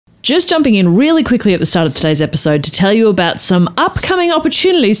Just jumping in really quickly at the start of today's episode to tell you about some upcoming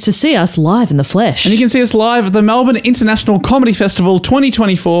opportunities to see us live in the flesh. And you can see us live at the Melbourne International Comedy Festival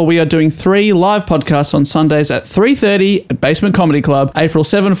 2024. We are doing 3 live podcasts on Sundays at 3:30 at Basement Comedy Club, April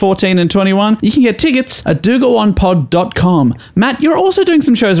 7, 14 and 21. You can get tickets at dogoonpod.com. Matt, you're also doing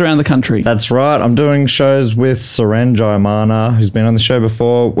some shows around the country. That's right. I'm doing shows with Seren Jayamana, who's been on the show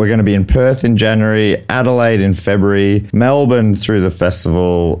before. We're going to be in Perth in January, Adelaide in February, Melbourne through the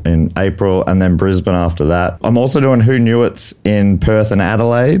festival in April, and then Brisbane after that. I'm also doing Who Knew It's in Perth and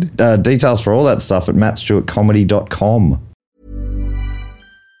Adelaide. Details for all that stuff at mattstewartcomedy.com.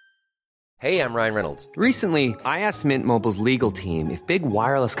 Hey, I'm Ryan Reynolds. Recently, I asked Mint Mobile's legal team if big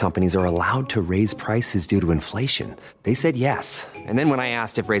wireless companies are allowed to raise prices due to inflation. They said yes. And then when I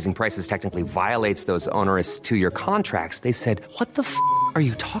asked if raising prices technically violates those onerous 2-year contracts, they said, "What the f*** are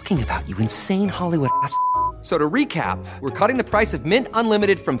you talking about, you insane Hollywood ass?" So to recap, we're cutting the price of Mint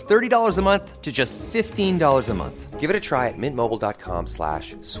Unlimited from $30 a month to just $15 a month. Give it a try at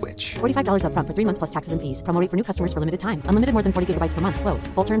mintmobile.com/switch. $45 up front for 3 months plus taxes and fees. Promo rate for new customers for limited time. Unlimited more than 40 gigabytes per month. Slows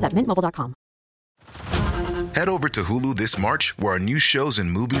full terms at mintmobile.com. Head over to Hulu this March, where our new shows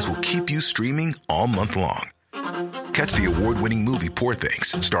and movies will keep you streaming all month long. Catch the award-winning movie Poor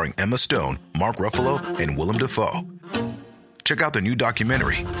Things, starring Emma Stone, Mark Ruffalo, and Willem Dafoe. Check out the new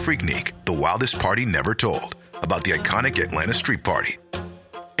documentary, Freaknik, The Wildest Party Never Told, about the iconic Atlanta Street Party.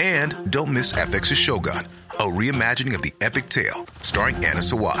 And don't miss FX's Shogun, a reimagining of the epic tale, starring Anna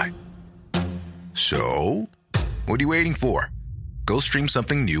Sawai. So, what are you waiting for? Go stream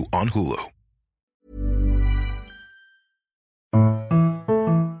something new on Hulu.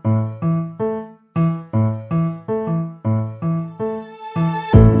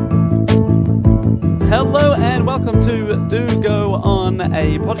 Hello and welcome to Do Go On,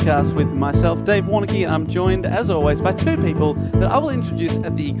 a podcast with myself, Dave Warnocky, and I'm joined, as always, by 2 people that I will introduce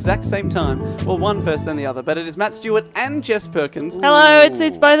at the exact same time. Well, one first, then the other, but it is Matt Stewart and Jess Perkins. Hello,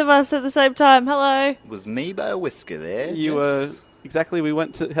 it's both of us at the same time. Hello. Was me by a whisker there. You were, exactly, we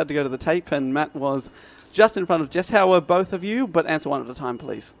had to go to the tape, and Matt was just in front of Jess. How were both of you? But answer one at a time,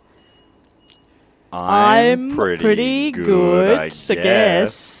 please. I'm pretty good, I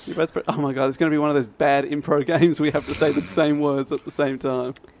guess. You're both oh my god, it's going to be one of those bad improv games we have to say the same words at the same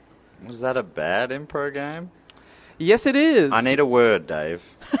time. Was that a bad improv game? Yes, it is. I need a word, Dave.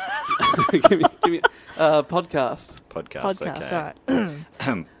 give me podcast. Podcast, okay. All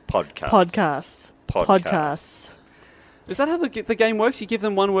right. Podcasts. Is that how the game works? You give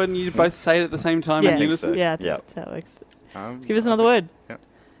them one word and you both say it at the same time in unison? So. Yeah, Yep. that's how it works. Give us another word. Yep.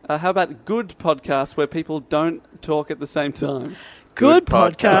 How about good podcasts where people don't talk at the same time? Good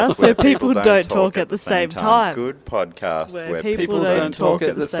podcasts where people don't talk at the same time. Good podcasts Where where people don't talk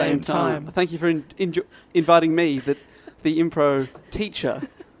at the same time. Thank you for inviting me, the improv teacher,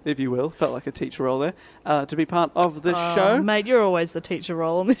 if you will, felt like a teacher role there, to be part of the show. Mate, you're always the teacher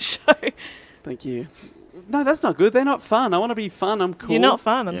role on this show. Thank you. No, that's not good. They're not fun. I want to be fun. I'm cool. You're not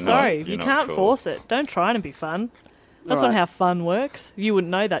fun. I'm You're sorry. not- You you're can't not cool. force it. Don't try to be fun. That's All not right. how fun works. You wouldn't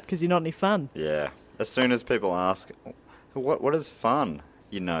know that because you're not any fun. Yeah. As soon as people ask, what is fun?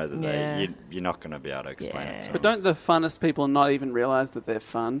 You know that Yeah. you're not going to be able to explain it to But them. don't the funnest people not even realise that they're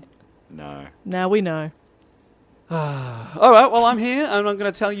fun? No. Now we know. All right, well, I'm here, and I'm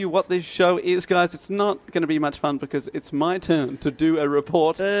going to tell you what this show is, guys. It's not going to be much fun because it's my turn to do a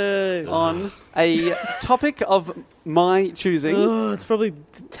report on a topic of my choosing. Oh, it's probably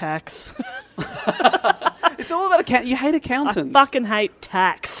tax. It's all about account. You hate I accountants. fucking hate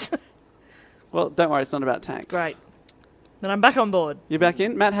tax. Well, don't worry, it's not about tax. Great. Then I'm back on board. You're back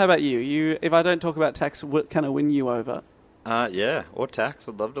in? Matt, how about you? If I don't talk about tax, what can I win you over? Yeah, or tax.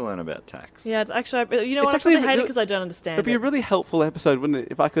 I'd love to learn about tax. Yeah, actually, you know It's what? I actually probably hate it really- because I don't understand It'd be it. a really helpful episode, wouldn't it,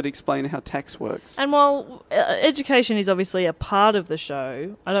 if I could explain how tax works? And while education is obviously a part of the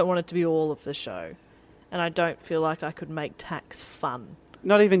show, I don't want it to be all of the show. And I don't feel like I could make tax fun.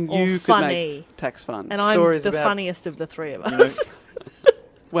 Not even Or you could funny. make tax fun. And I'm Stories the about- funniest of the three of You know, us.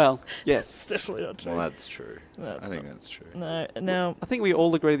 Well, yes. It's definitely not true. well, that's true. No, it's I think not. that's true. No. I think we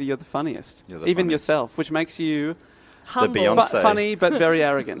all agree that you're the funniest. You're the even funniest. yourself, which makes you Humble. Beyonce. funny but very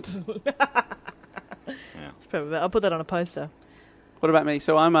arrogant. It's probably, I'll put that on a poster. What about me?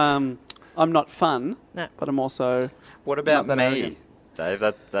 So I'm not fun, No. but I'm also... What about Not me, that arrogant.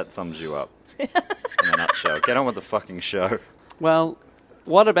 Dave? That sums you up in a nutshell. Get on with the fucking show. Well,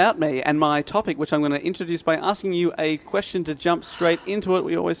 what about me and my topic, which I'm going to introduce by asking you a question to jump straight into it.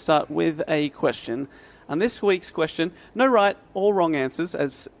 We always start with a question. And this week's question, no right or wrong answers,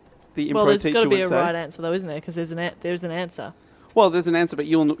 as the Well, improv there's teacher got to be would a say. right answer, though, isn't there? Because there's an answer. Well, there's an answer, but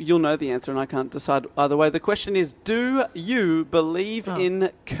you'll know the answer, and I can't decide either way. The question is, do you believe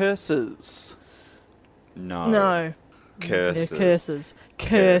in curses? No. No. Curses. Yeah,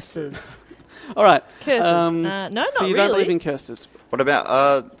 curses. All right. Curses. No, not So you really. don't believe in curses? What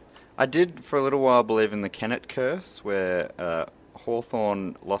about... I did for a little while believe in the Kennett curse, where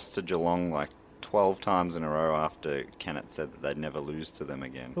Hawthorn lost to Geelong like 12 times in a row after Kennett said that they'd never lose to them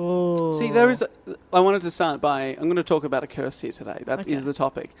again. Ooh. See, I wanted to start by... I'm going to talk about a curse here today. That is the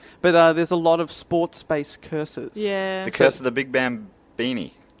topic. But there's a lot of sports-based curses. Yeah. The curse of the Big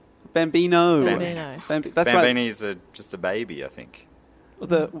Bambini. Bambino. That's right. Bambini's just a baby, I think.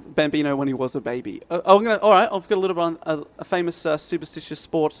 The Bambino when he was a baby. All right, I've got a little bit on a famous superstitious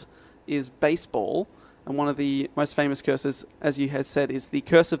sport is baseball. And one of the most famous curses, as you have said, is the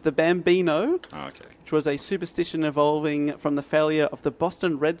curse of the Bambino, which was a superstition evolving from the failure of the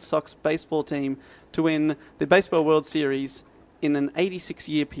Boston Red Sox baseball team to win the Baseball World Series in an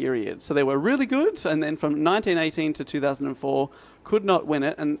 86-year period. So they were really good, and then from 1918 to 2004, could not win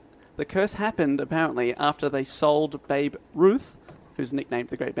it. And the curse happened, apparently, after they sold Babe Ruth, who's nicknamed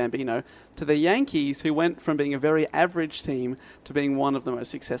the Great Bambino, to the Yankees, who went from being a very average team to being one of the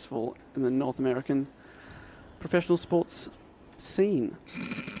most successful in the North American professional sports scene.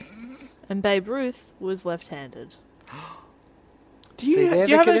 And Babe Ruth was left-handed.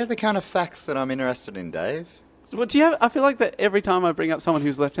 They're the kind of facts that I'm interested in, Dave. Well, I feel like that every time I bring up someone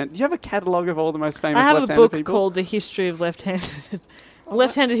who's left-handed, do you have a catalogue of all the most famous left-handed left-handed people? I have a book people? called The History of Left-Handed.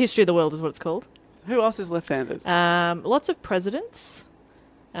 Left-handed History of the World is what it's called. Who else is left-handed? Lots of presidents.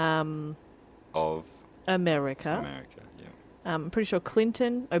 Of America, yeah. I'm pretty sure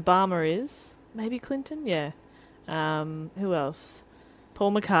Obama is. Maybe Clinton, yeah. Who else?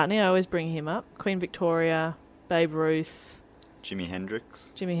 Paul McCartney, I always bring him up. Queen Victoria, Babe Ruth. Jimi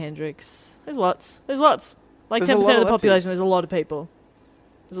Hendrix. There's lots. Like 10% of the population, there's a lot of people.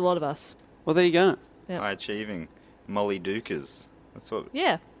 There's a lot of us. Well, there you go. Yep. High achieving. Molly Dukers. That's what...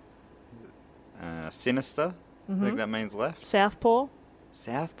 Yeah. Sinister. I think that means left. Southpaw.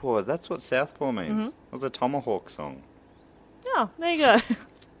 That's what Southpaw means. It was a Tomahawk song. Oh, there you go.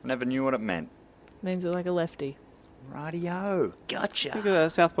 Never knew what it meant. Means it like a lefty. Radio. Gotcha. Think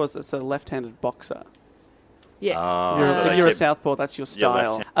of Southpaw as a left-handed boxer. Yeah. If you're a Southpaw, that's your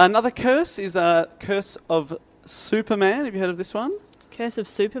style. Another curse is a curse of Superman. Have you heard of this one? Curse of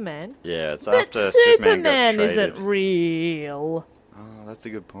Superman? Yeah, it's but after Superman got Superman traded. isn't real. Oh, that's a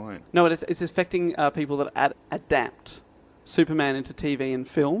good point. No, it's affecting people that adapt Superman into TV and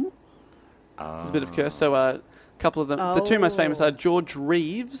film. There's a bit of curse. So a couple of them. The two most famous are George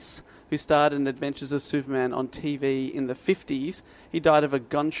Reeves, who starred in Adventures of Superman on TV in the 50s. He died of a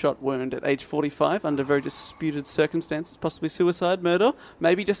gunshot wound at age 45 under very disputed circumstances, possibly suicide, murder,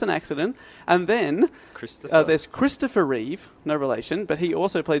 maybe just an accident. And then there's Christopher Reeve, no relation, but he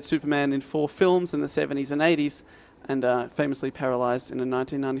also played Superman in 4 films in the 70s and 80s and famously paralysed in a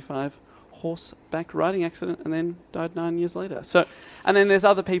 1995 horseback riding accident and then died 9 years later. So, and then there's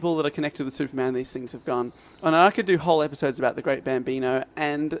other people that are connected with Superman. These things have gone. And I could do whole episodes about the Great Bambino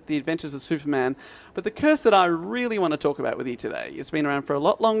and the Adventures of Superman. But the curse that I really want to talk about with you today, it's been around for a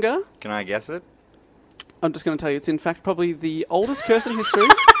lot longer. Can I guess it? I'm just going to tell you, it's in fact probably the oldest curse in history.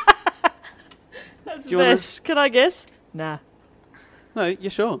 That's the best. Can I guess? Nah. No,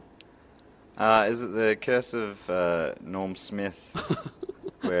 you're sure. Is it the curse of Norm Smith?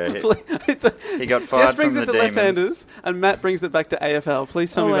 Where he got fired Jess brings from it the to Demons. left-handers, and Matt brings it back to AFL.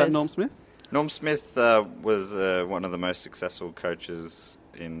 Please tell me about Norm Smith. Norm Smith was one of the most successful coaches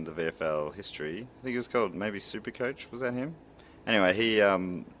in the VFL history. I think he was called maybe Super Coach. Was that him? Anyway, he I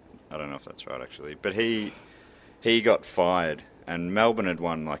don't know if that's right actually, but he got fired, and Melbourne had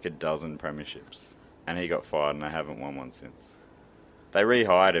won like a dozen premierships, and he got fired, and they haven't won one since. They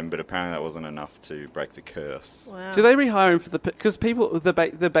rehired him, but apparently that wasn't enough to break the curse. Wow. Do they rehire him for because people,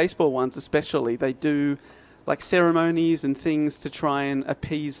 the baseball ones especially, they do like ceremonies and things to try and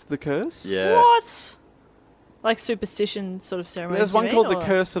appease the curse? Yeah. What? Like superstition sort of ceremonies? There's one called the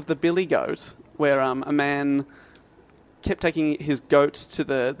Curse of the Billy Goat, where a man kept taking his goat to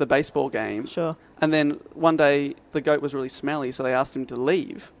the baseball game. Sure. And then one day the goat was really smelly, so they asked him to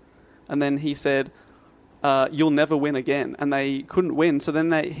leave. And then he said, you'll never win again. And they couldn't win. So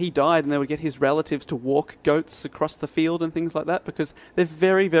then he died, and they would get his relatives to walk goats across the field and things like that, because they're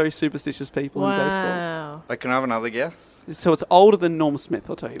very, very superstitious people in baseball. Wow. Can I have another guess? So it's older than Norm Smith,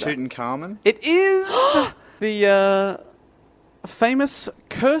 I'll tell you that. Tutankhamun? It is the famous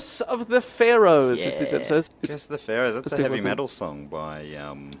Curse of the Pharaohs is this episode. Curse of the Pharaohs. That's a heavy metal song by...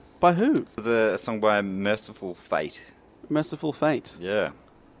 By who? It was a song by Merciful Fate. Merciful Fate. Yeah.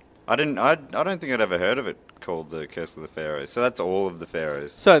 I don't think I'd ever heard of it called the Curse of the Pharaohs. So that's all of the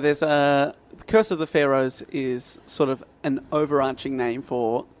pharaohs. So there's the Curse of the Pharaohs is sort of an overarching name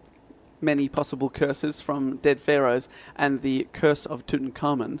for many possible curses from dead pharaohs, and the Curse of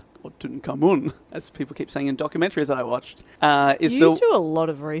Tutankhamun, or Tutankhamun, as people keep saying in documentaries that I watched, is You do a lot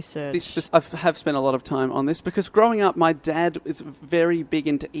of research. I have spent a lot of time on this because growing up, my dad is very big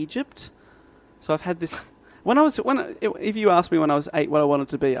into Egypt. So I've had this. If you asked me when I was 8 what I wanted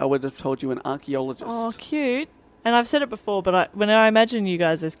to be, I would have told you an archaeologist. Oh, cute. And I've said it before, but when I imagine you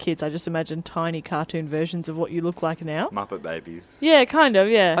guys as kids, I just imagine tiny cartoon versions of what you look like now. Muppet Babies. Yeah, kind of,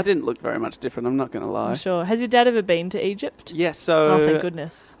 yeah. I didn't look very much different, I'm not going to lie. I'm sure. Has your dad ever been to Egypt? Yes, so... Oh, thank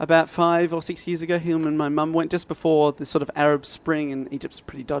goodness. About 5 or 6 years ago, him and my mum went just before the sort of Arab Spring, and Egypt's a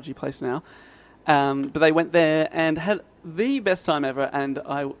pretty dodgy place now. But they went there and had the best time ever, and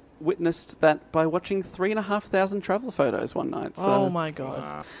I witnessed that by watching 3,500 travel photos one night. So, oh, my God.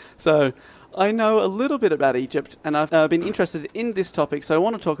 Wow. So... I know a little bit about Egypt, and I've been interested in this topic, so I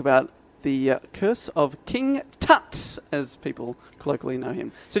want to talk about the curse of King Tut, as people colloquially know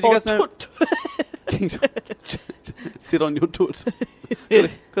him. So do you guys know... King Tut. Sit on your tut.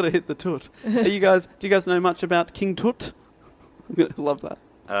 Got to hit the tut. Do you guys know much about King Tut? Love that.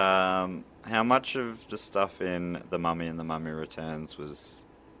 How much of the stuff in The Mummy and The Mummy Returns was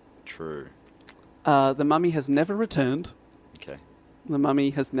true? The Mummy has never returned. Okay. The Mummy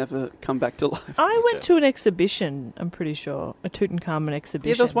has never come back to life. I went to an exhibition, I'm pretty sure. A Tutankhamun exhibition.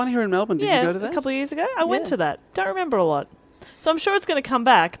 Yeah, there was one here in Melbourne. Did you go to that? A couple of years ago. I went to that. Don't remember a lot. So I'm sure it's going to come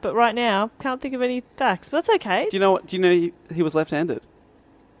back, but right now, can't think of any facts. But that's okay. Do you know he was left-handed?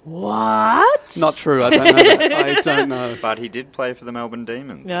 What? Not true, I don't know that. I don't know. But he did play for the Melbourne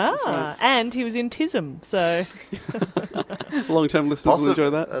Demons. Ah, and he was in TISM, so... Long-term listeners will enjoy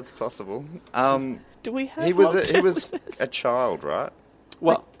that. That's possible. Do we have He was listeners? a child, right?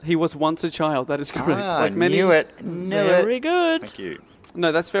 Well, he was once a child, that is correct. Like knew it. Very good. Thank you.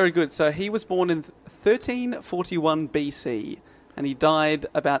 No, that's very good. So he was born in 1341 BC, and he died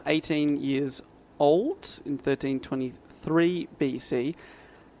about 18 years old in 1323 BC.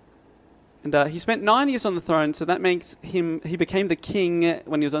 And he spent 9 years on the throne, so that makes he became the king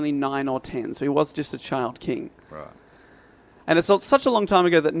when he was only 9 or 10, so he was just a child king. Right. And it's such a long time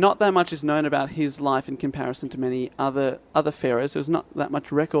ago that not that much is known about his life in comparison to many other pharaohs. There's not that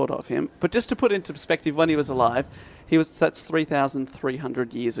much record of him. But just to put into perspective, when he was alive, that's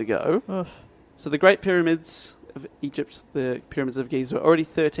 3,300 years ago. Oof. So the Great Pyramids of Egypt, the Pyramids of Giza, are already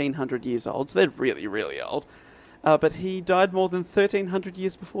 1,300 years old, so they're really, really old. But he died more than 1,300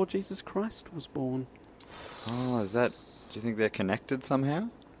 years before Jesus Christ was born. Oh, is that... Do you think they're connected somehow?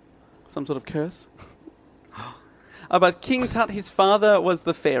 Some sort of curse? But King Tut, his father was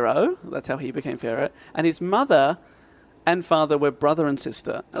the pharaoh. That's how he became pharaoh. And his mother and father were brother and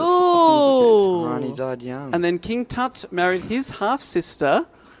sister. As Oh! Oh, and he died young. and then King Tut married his half-sister,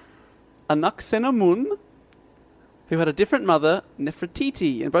 Anuk-Senamun, who had a different mother,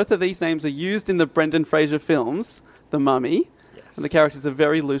 Nefertiti. And both of these names are used in the Brendan Fraser films, The Mummy. Yes. And the characters are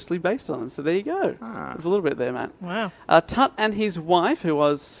very loosely based on them. So there you go. Ah. There's a little bit there, Matt. Wow. Tut and his wife, who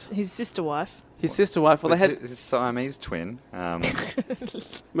was His sister wife. his sister wife, well, they had... His Siamese twin. I'm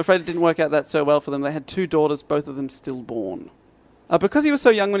afraid it didn't work out that so well for them. They had 2 daughters, both of them stillborn. Because he was so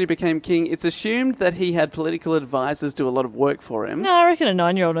young when he became king, it's assumed that he had political advisors do a lot of work for him. No, I reckon a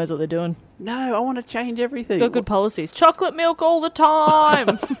 9-year-old knows what they're doing. No, I want to change everything. Got good policies. Chocolate milk all the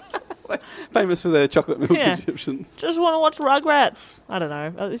time. Famous for their chocolate milk Yeah. Egyptians. Just want to watch Rugrats. I don't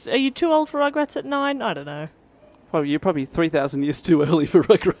know. Are you too old for Rugrats at 9? I don't know. Well, you're probably 3,000 years too early for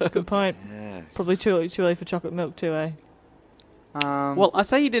Rugrats. Good point. Yes. Probably too early for chocolate milk too, eh? Well, I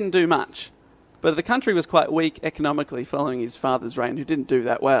say he didn't do much, but the country was quite weak economically following his father's reign, who didn't do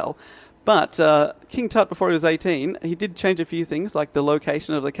that well. But King Tut, before he was 18, he did change a few things, like the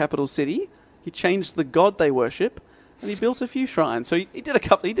location of the capital city. He changed the god they worship, and he built a few shrines. So he did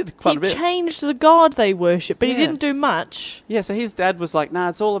quite a bit. He changed the god they worship, but he Yeah. didn't do much. Yeah, so his dad was like, nah,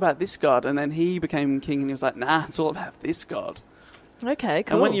 it's all about this god. And then he became king and he was like, nah, it's all about this god. Okay,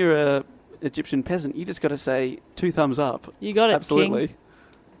 cool. And when you're a Egyptian peasant, you just got to say 2 thumbs up. You got it, Absolutely. King.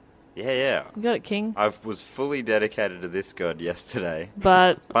 Yeah. You got it, King. I was fully dedicated to this god yesterday.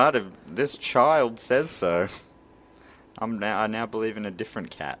 But But if this child says so, I now believe in a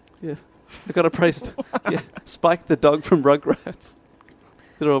different cat. Yeah. I got to praise Spike the dog from Rugrats.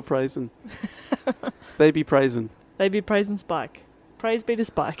 They're all praising. They be praising. they be praising Spike. Praise be to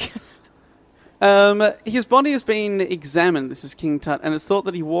Spike. His body has been examined, this is King Tut, and it's thought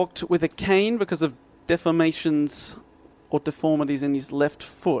that he walked with a cane because of deformations or deformities in his left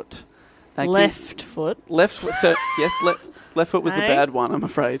foot. Left foot. Left foot. So, yes, Left foot was the Hey? bad one, I'm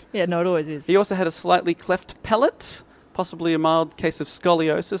afraid. Yeah, no, it always is. He also had a slightly cleft palate, possibly a mild case of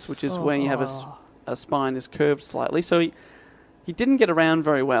scoliosis, which is when you have a spine is curved slightly. So he didn't get around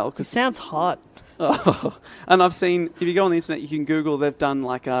very well. It sounds hot. And I've seen, if you go on the internet, you can Google, they've done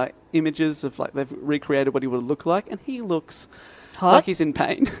like images of like, they've recreated what he would look like, and he looks Hot? like he's in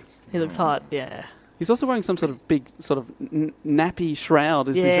pain. He looks hot, yeah. He's also wearing some sort of big sort of nappy shroud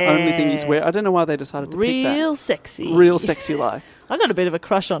is the only thing he's wearing. I don't know why they decided to pick that. Real sexy. Real sexy like. I got a bit of a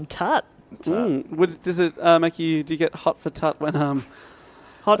crush on Tut. Does it make you, do you get hot for Tut when...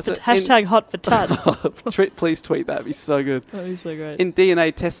 Hashtag hot for Tut. Please tweet that, it'd be so good. That'd be so great. In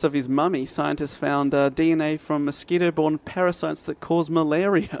DNA tests of his mummy, scientists found DNA from mosquito-borne parasites that cause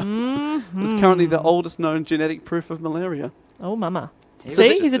malaria. Mm-hmm. It's currently the oldest known genetic proof of malaria. Oh, mama. He See,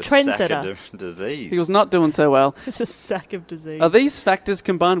 was he's a just sack trendsetter. of disease. He was not doing so well. It's a sack of disease. These factors,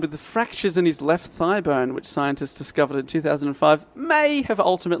 combined with the fractures in his left thigh bone, which scientists discovered in 2005, may have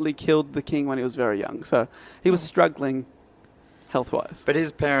ultimately killed the king when he was very young. So he was struggling health-wise. But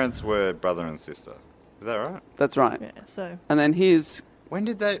his parents were brother and sister. Is that right? That's right. Yeah, so... And then his... When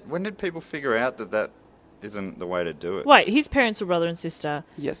did people figure out that isn't the way to do it? Wait, his parents were brother and sister.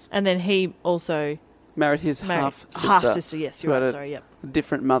 Yes. And then he also... Married his half-sister. Half-sister, yes, you're who had right, sorry, yep. a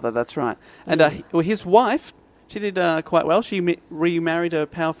different mother, that's right. And his wife, she did quite well. She remarried a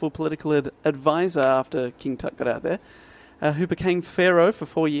powerful political advisor after King Tut got out there, who became pharaoh for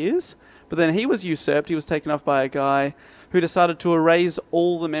 4 years. But then he was usurped. He was taken off by a guy who decided to erase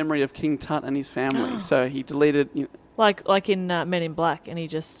all the memory of King Tut and his family. So he deleted... Like in Men in Black, and he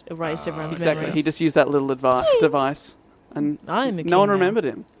just erased everyone's Exactly. memories. He just used that little device. And I'm a king no one now. remembered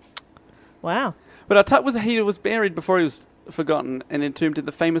him. Wow. But Tut was buried before he was forgotten and entombed in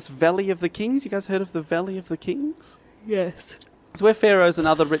the famous Valley of the Kings. You guys heard of the Valley of the Kings? Yes. It's where pharaohs and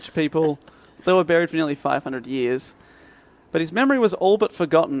other rich people, they were buried for nearly 500 years. But his memory was all but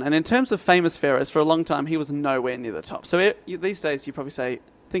forgotten. And in terms of famous pharaohs, for a long time, he was nowhere near the top. So these days, you probably say,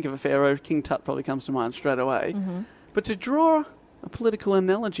 think of a pharaoh, King Tut probably comes to mind straight away. Mm-hmm. But to draw a political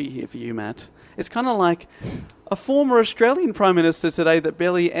analogy here for you, Matt, it's kind of like a former Australian Prime Minister today that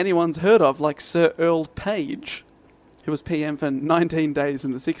barely anyone's heard of, like Sir Earl Page, who was PM for 19 days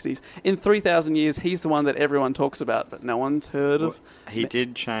in the 60s. In 3,000 years, he's the one that everyone talks about, but no one's heard of. He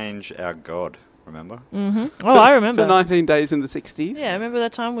did change our god, remember? Mm-hmm. Oh, I remember. For 19 days in the 60s. Yeah, remember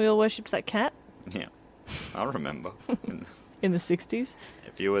that time we all worshipped that cat Yeah, I remember. in the 60s?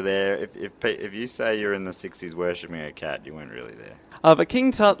 If you were there, if you say you're in the 60s worshipping a cat, you weren't really there. But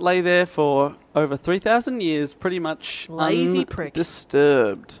King Tut lay there for over 3,000 years, pretty much Lazy prick.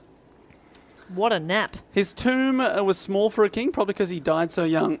 undisturbed. What a nap. His tomb was small for a king, probably because he died so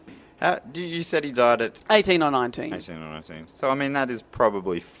young. You said he died at 18 or 19. 18 or 19. So, I mean, that is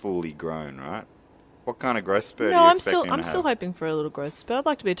probably fully grown, right? What kind of growth spurt No, are you I'm expecting still to have? still hoping for a little growth spurt. I'd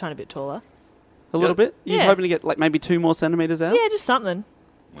like to be a tiny bit taller. A little bit? You're Yeah. hoping to get like maybe 2 more centimetres out? Yeah, just something.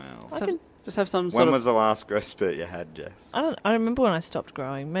 Well, Just have some sort when of... was the last growth spurt you had, Jess? I remember when I stopped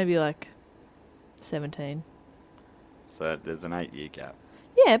growing. Maybe like 17. So there's an 8-year gap.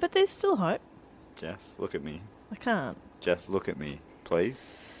 Yeah, but there's still hope. Jess, look at me. I can't. Jess, look at me,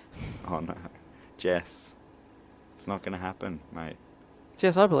 please. Oh, no. Jess, it's not going to happen, mate.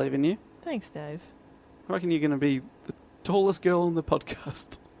 Jess, I believe in you. Thanks, Dave. I reckon you're going to be the tallest girl on the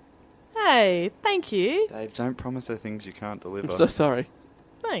podcast. Hey, thank you. Dave, don't promise her things you can't deliver. I'm so sorry.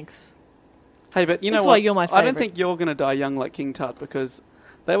 Thanks. Hey, but you know That's what? why you're my I don't favourite. think you're going to die young like King Tut because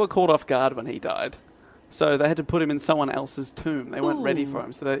they were caught off guard when he died. So they had to put him in someone else's tomb. They weren't ready for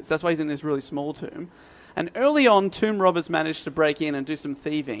him. So that's why he's in this really small tomb. And early on, tomb robbers managed to break in and do some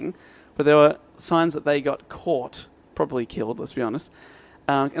thieving, but there were signs that they got caught, probably killed, let's be honest.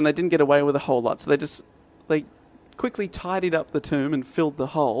 And they didn't get away with a whole lot. So they quickly tidied up the tomb and filled the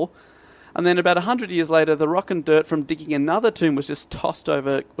hole. And then about 100 years later, the rock and dirt from digging another tomb was just tossed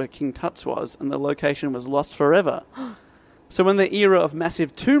over where King Tut's was, and the location was lost forever. So when the era of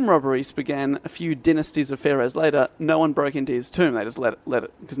massive tomb robberies began a few dynasties of pharaohs later, no one broke into his tomb. They just let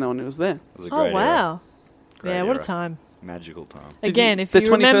it because no one knew it was there. It was a great Oh, wow. era. Great Yeah, what a era. time. Magical time. Again, if the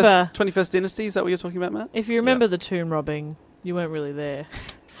you remember... 21st dynasty, is that what you're talking about, Matt? If you remember the tomb robbing, you weren't really there.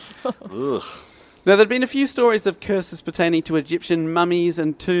 Ugh. Now, there'd been a few stories of curses pertaining to Egyptian mummies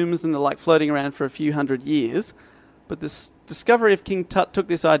and tombs and the like floating around for a few hundred years. But this discovery of King Tut took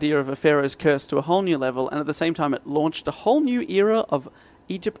this idea of a pharaoh's curse to a whole new level, and at the same time it launched a whole new era of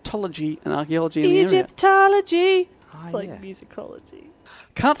Egyptology and archaeology in the area. Egyptology! It's like musicology.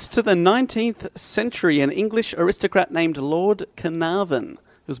 Cuts to the 19th century, an English aristocrat named Lord Carnarvon,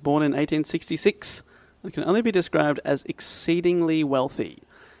 who was born in 1866 and can only be described as exceedingly wealthy.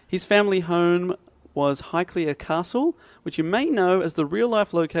 His family home was Highclere Castle, which you may know as the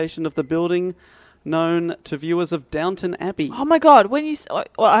real-life location of the building known to viewers of Downton Abbey. Oh my God! Well,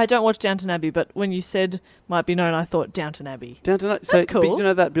 I don't watch Downton Abbey, but when you said might be known, I thought Downton Abbey. That's cool. Did you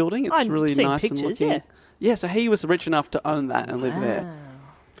know that building? It's I've really seen nice pictures, and looking. yeah. Yeah, so he was rich enough to own that and live there.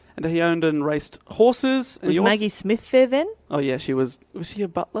 And he owned and raced horses. And Was Maggie Smith there then? Oh yeah, she was. Was she a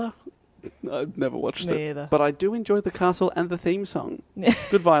butler? I've never watched Me it, either. but I do enjoy the castle and the theme song.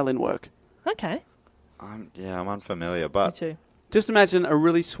 Good violin work. Okay. I'm unfamiliar, Me but too. Just imagine a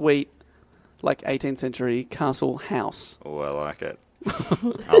really sweet, like 18th century castle house. oh, I like it.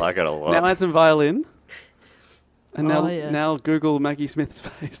 I like it a lot. Now add some violin. And Oh, now, yeah. now Google Maggie Smith's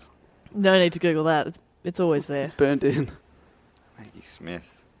face. No need to Google that. It's always there. It's burned in. Maggie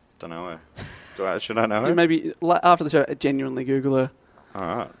Smith. Don't know her. Should I know her? Maybe after the show, genuinely Google her. All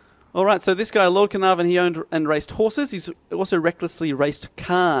right. All right, so this guy, Lord Carnarvon, he owned and raced horses. He's also recklessly raced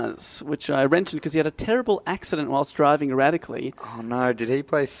cars, which I mentioned because he had a terrible accident whilst driving erratically. Oh no! Did he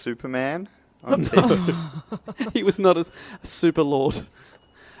play Superman on TV? He was not a super lord.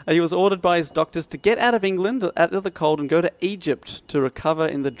 He was ordered by his doctors to get out of England, out of the cold, and go to Egypt to recover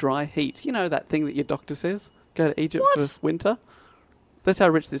in the dry heat. You know that thing that your doctor says? Go to Egypt for winter? That's how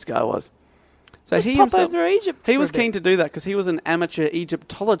rich this guy was. So Just he pop himself, over Egypt. he for was a bit. keen to do that because he was an amateur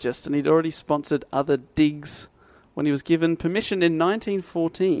Egyptologist and he'd already sponsored other digs when he was given permission in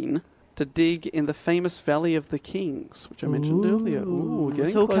 1914 to dig in the famous Valley of the Kings, which I mentioned earlier. Ooh, we're getting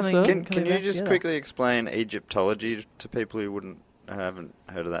it's all closer. coming- Can you back just together. quickly explain Egyptology to people who haven't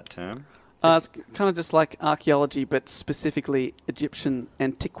heard of that term? It's kind of just like archaeology, but specifically Egyptian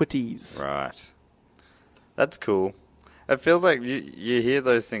antiquities. Right. That's cool. It feels like you hear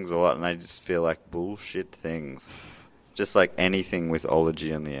those things a lot and they just feel like bullshit things. Just like anything with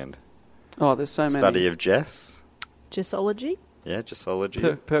ology in the end. Oh, there's so many. Study of Jess. Gissology? Yeah,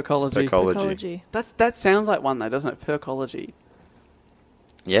 Gessology. Percology. Percology. That sounds like one though, doesn't it? Percology.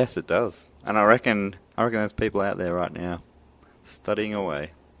 Yes, it does. And I reckon there's people out there right now studying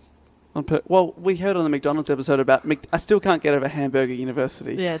away. Well, we heard on the McDonald's episode about... I still can't get over Hamburger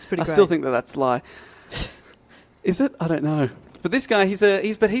University. Yeah, it's pretty I great. still think that's a lie. Is it? I don't know. But this guy, he's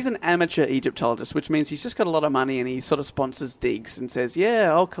an amateur Egyptologist, which means he's just got a lot of money and he sort of sponsors digs and says,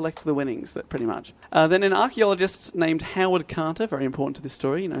 yeah, I'll collect the winnings, that pretty much. Then an archaeologist named Howard Carter, very important to this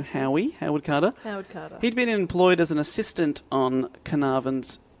story, you know, Howard Carter. Howard Carter. He'd been employed as an assistant on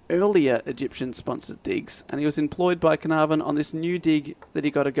Carnarvon's earlier Egyptian-sponsored digs, and he was employed by Carnarvon on this new dig that he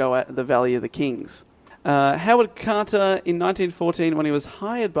got to go at the Valley of the Kings. Howard Carter, in 1914, when he was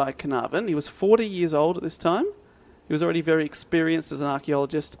hired by Carnarvon, he was 40 years old at this time. He was already very experienced as an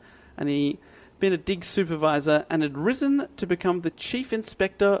archaeologist, and he'd been a dig supervisor and had risen to become the chief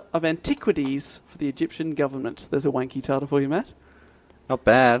inspector of antiquities for the Egyptian government. There's a wanky title for you, Matt. Not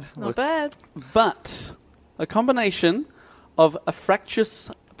bad. Not bad. But a combination of a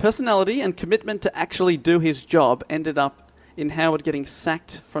fractious personality and commitment to actually do his job ended up in Howard getting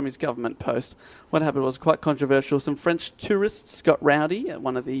sacked from his government post. What happened was quite controversial. Some French tourists got rowdy at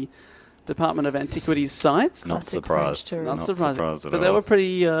one of the Department of Antiquities sites. Not Classic surprised. French Not tourists. surprised. at But they all. were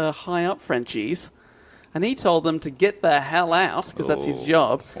pretty high up Frenchies. And he told them to get the hell out, because that's his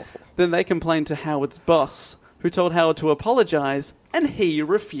job. Then they complained to Howard's boss, who told Howard to apologise, and he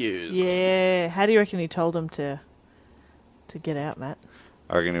refused. Yeah. How do you reckon he told him to get out, Matt?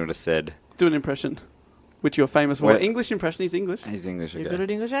 I reckon he would have said, Do an impression, which you're famous for. Well- English impression, he's English. he's English You're again. good at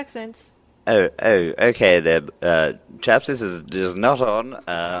English accents. Oh, okay there, chaps, this is just not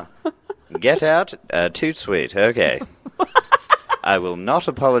on. Get out, toot sweet, okay. I will not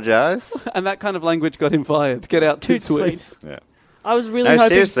apologise. And that kind of language got him fired. Get out, too Toot sweet. sweet. Yeah. I was really No, hoping...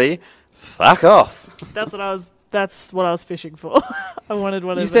 seriously, fuck off. That's what I was fishing for. I wanted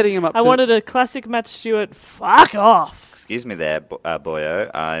one of You're the- setting him up I to- wanted a classic Matt Stewart, fuck off. Excuse me there, boyo.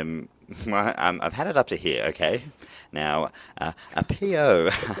 I've had it up to here, okay? Now, a PO.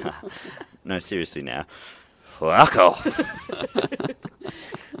 No, seriously now. Fuck off.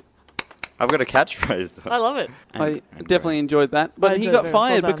 I've got a catchphrase. I love it. I definitely enjoyed that. But I he enjoyed got it very much.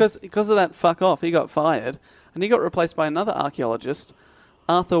 fired Well done. because of that fuck off. He got fired. And he got replaced by another archaeologist,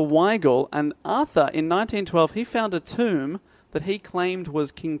 Arthur Weigel. And Arthur, in 1912, he found a tomb that he claimed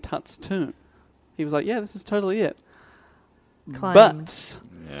was King Tut's tomb. He was like, yeah, this is totally it. Claimed. But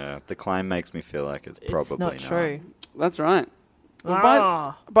Yeah, the claim makes me feel like it's probably It's not true. that's right. Well,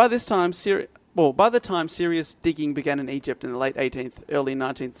 Ah. by the time serious digging began in Egypt in the late 18th, early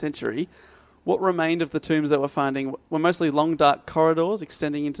 19th century, what remained of the tombs that were finding were mostly long, dark corridors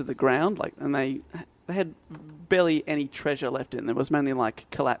extending into the ground, and they had barely any treasure left in. There was mainly like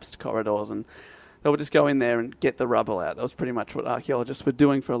collapsed corridors, and They would just go in there and get the rubble out. That was pretty much what archaeologists were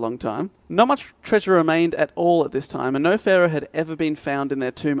doing for a long time. Not much treasure remained at all at this time, and no pharaoh had ever been found in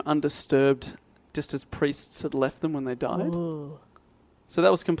their tomb undisturbed, just as priests had left them when they died. Ooh. So that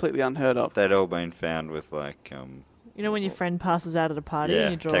was completely unheard of. They'd all been found with like. You know when your friend passes out at a party Yeah,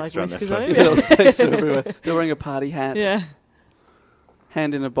 and you draw like text around their whiskers phone. on Yeah, him? there was text everywhere. They're wearing a party hat. Yeah.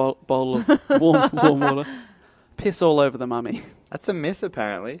 Hand in a bowl of warm water. Piss all over the mummy. That's a myth,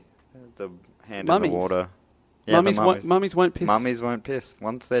 apparently. The hand Mummies? in the water. Yeah, the Mummies won't piss. Mummies won't piss.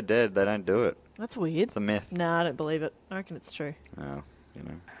 Once they're dead, they don't do it. That's weird. It's a myth. No, I don't believe it. I reckon it's true. Oh, you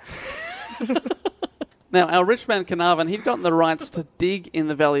know. Now, our rich man Carnarvon, he'd gotten the rights to dig in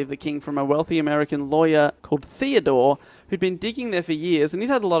the Valley of the King from a wealthy American lawyer called Theodore, who'd been digging there for years, and he'd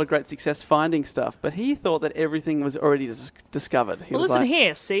had a lot of great success finding stuff, but he thought that everything was already discovered. He Well, was listen like,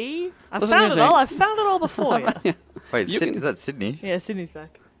 here, see? I Listen found here, it see? all. I found it all before you. Yeah. Wait, You can- is that Sydney? Yeah, Sydney's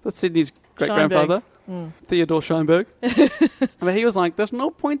back. That's Sydney's great-grandfather, Theodore Scheinberg. But he was like, there's no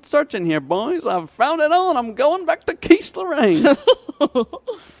point searching here, boys. I've found it all, and I'm going back to Quiche Lorraine.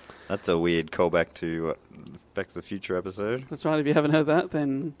 That's a weird callback to Back to the Future episode. That's right. If you haven't heard that,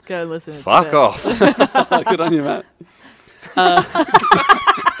 then Go listen. it's Fuck the best. off. good on you, Matt.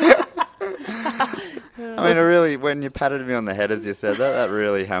 I mean, it really, when you patted me on the head as you said that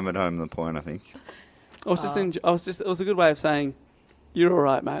really hammered home the point, I think. It was a good way of saying, you're all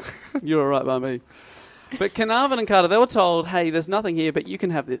right, Matt. You're all right by me. But Carnarvon and Carter, they were told, hey, there's nothing here, but you can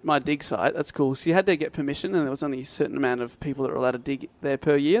have my dig site. That's cool. So you had to get permission, and there was only a certain amount of people that were allowed to dig there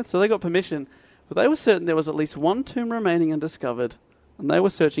per year. So they got permission, but they were certain there was at least one tomb remaining undiscovered, and they were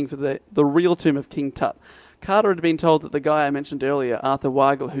searching for the real tomb of King Tut. Carter had been told that the guy I mentioned earlier, Arthur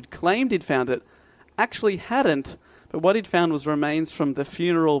Weigel, who'd claimed he'd found it, actually hadn't, but what he'd found was remains from the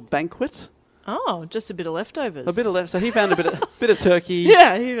funeral banquet. Oh, just a bit of leftovers. A bit of left. So he found a bit of turkey.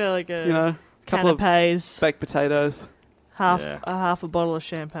 Yeah, he got like a You know, couple of canapes, baked potatoes, half Yeah. a bottle of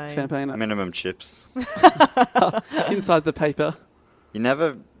champagne. Minimum chips. inside the paper. You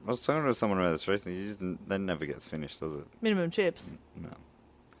never... I was talking to someone about this recently. That never gets finished, does it? Minimum chips. No.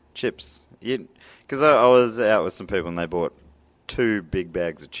 Chips. Because I was out with some people and they bought 2 big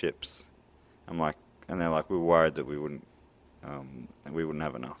bags of chips. And they're like, we were worried that we wouldn't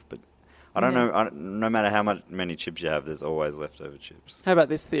have enough. But I don't know. No matter how many chips you have, there's always leftover chips. How about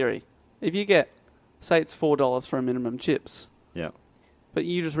this theory? If you get, say it's $4 for a minimum chips, Yeah. but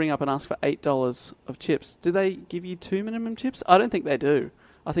you just ring up and ask for $8 of chips, do they give you 2 minimum chips? I don't think they do.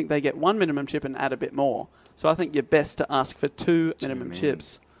 I think they get 1 minimum chip and add a bit more. So I think you're best to ask for 2 minimum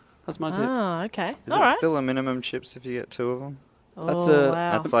chips. That's my tip. Oh, okay. Is All it right. still a minimum chips if you get 2 of them? That's Oh, a-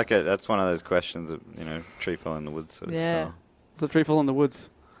 wow. That's one of those questions that, tree fell in the woods sort of Yeah. style. It's a tree fall in the woods.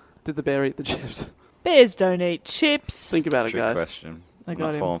 Did the bear eat the chips? Bears don't eat chips. Think about it, Trick guys. question. I I'm got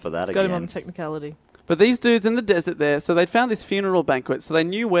not him. falling for that Got again. him on technicality. But these dudes in the desert there, so they'd found this funeral banquet, so they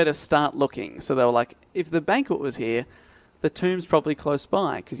knew where to start looking. So they were like, if the banquet was here, the tomb's probably close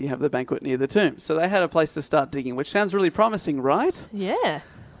by, because you have the banquet near the tomb. So they had a place to start digging, which sounds really promising, right? Yeah.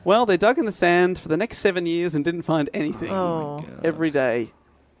 Well, they dug in the sand for the next 7 years and didn't find anything. Oh. Every day.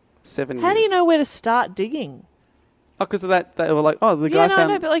 7 years. How do you know where to start digging? Oh, because of that, they were like, oh, the guy Yeah, no,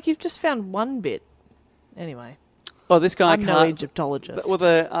 found... no, but like you've just found one bit. Anyway, Oh, this guy I'm no Car- Egyptologist. Well,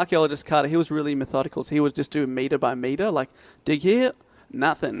 the archaeologist Carter, he was really methodical. So he would just do meter by meter, like dig here,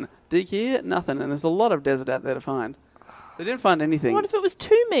 nothing. Dig here, nothing. And there's a lot of desert out there to find. They didn't find anything. What if it was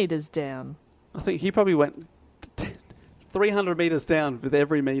 2 meters down? I think he probably went 300 meters down with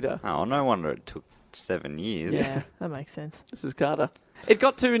every meter. Oh, no wonder it took 7 years. Yeah, that makes sense. This is Carter. It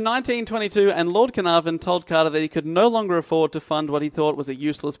got to 1922, and Lord Carnarvon told Carter that he could no longer afford to fund what he thought was a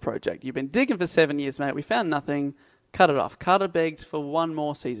useless project. You've been digging for 7 years, mate. We found nothing. Cut it off. Carter begged for one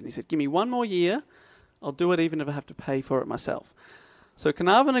more season. He said, give me 1 more year. I'll do it even if I have to pay for it myself. So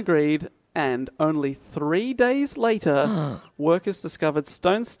Carnarvon agreed, and only 3 days later, workers discovered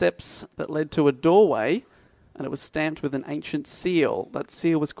stone steps that led to a doorway, and it was stamped with an ancient seal. That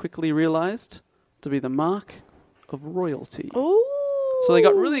seal was quickly realized to be the mark of royalty. Ooh. So they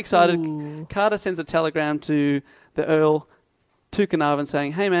got really excited. Carter sends a telegram to the Earl, to Carnarvon,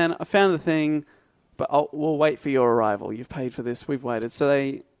 saying, hey man, I found the thing, but we'll wait for your arrival. You've paid for this. We've waited. So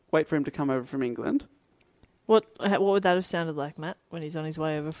they wait for him to come over from England. What would that have sounded like, Matt, when he's on his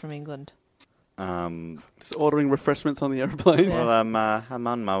way over from England? Just ordering refreshments on the aeroplane. Yeah. Well, I'm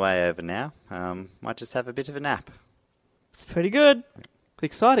on my way over now. Might just have a bit of a nap. It's pretty good.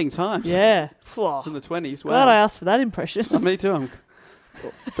 Exciting times. Yeah. In the 20s. Wow. Glad I asked for that impression. Me too.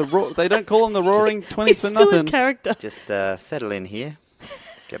 They don't call them the Roaring 20s He's for still nothing. in character. Just settle in here.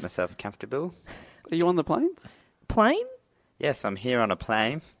 Get myself comfortable. Are you on the plane? Plane? Yes, I'm here on a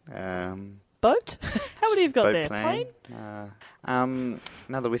plane. Boat? How many have you got Boat there? plane.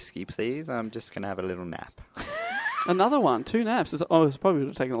 Another whiskey, please. I'm just going to have a little nap. Another one, 2 naps. It's probably would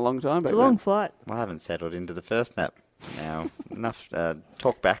have taken a long time. It's a long flight. Well, I haven't settled into the first nap. Now, enough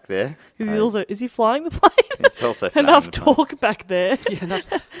talk back there. Is he flying the plane? He's also flying Enough the plane. talk back there. Yeah, enough.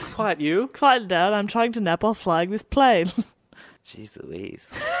 Quiet you. Quiet down. I'm trying to nap while flying this plane. Jeez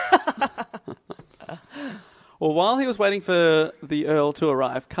Louise. Well, while he was waiting for the Earl to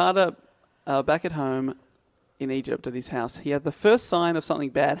arrive, Carter, back at home in Egypt at his house, he had the first sign of something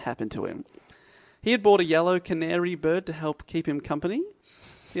bad happen to him. He had bought a yellow canary bird to help keep him company.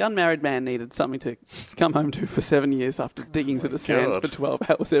 The unmarried man needed something to come home to for 7 years after digging through the sand God. for 12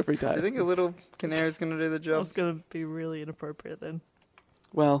 hours every Do you day. think a little canary's going to do the job? That's going to be really inappropriate then.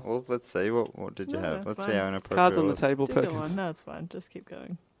 Well, Well, let's see. What did you No, have? that's Let's fine. see how inappropriate cards on it the was. table, Do go Perkins. on. No, it's fine. Just keep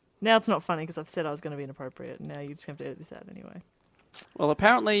going. Now it's not funny because I've said I was going to be inappropriate, and now you just have to edit this out anyway. Well,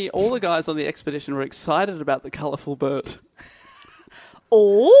 apparently all the guys on the expedition were excited about the colourful bird.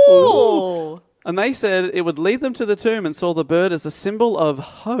 Oh! And they said it would lead them to the tomb and saw the bird as a symbol of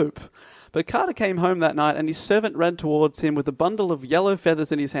hope. But Carter came home that night and his servant ran towards him with a bundle of yellow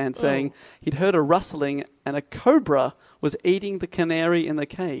feathers in his hand, saying he'd heard a rustling and a cobra was eating the canary in the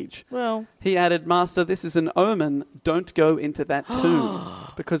cage. Well, He added, Master, this is an omen. Don't go into that tomb.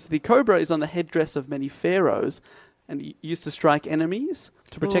 Because the cobra is on the headdress of many pharaohs and used to strike enemies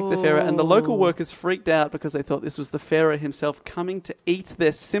to protect the pharaoh. And the local workers freaked out because they thought this was the pharaoh himself coming to eat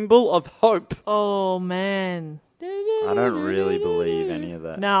their symbol of hope. oh man. I don't really believe any of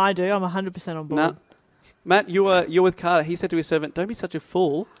that. No, I do. I'm 100% on board. No. Matt, you're with Carter. He said to his servant, don't be such a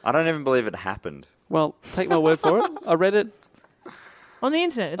fool. I don't even believe it happened. Well, take my word for it. I read it. On the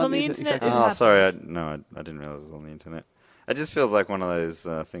internet. It's on the internet. exactly. It Oh, happened. sorry. I didn't realize it was on the internet. It just feels like one of those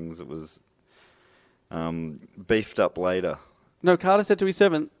things that was beefed up later. No, Carter said to his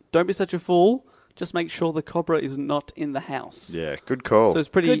servant, don't be such a fool. Just make sure the cobra is not in the house. Yeah, good call. So it's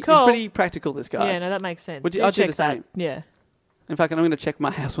Good he's call. pretty practical, this guy. Yeah, no, that makes sense. Would you- Do I'd do check the same. that. Yeah. In fact, I'm going to check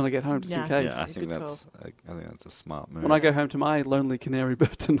my house when I get home just Yeah. in case. yeah, I Good think call. that's a smart move. When I go home to my lonely canary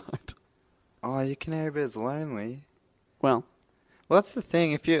bird tonight. Oh, your canary bird's lonely. Well, Well, that's the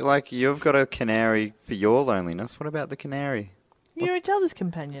thing. If you've got a canary for your loneliness, what about the canary? You're each other's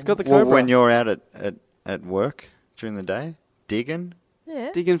companions. it's got the Well, cobra. when you're out at work during the day, digging?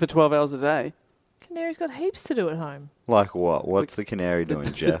 Yeah. digging for 12 hours a day. Canary's got heaps to do at home. Like what? What's the canary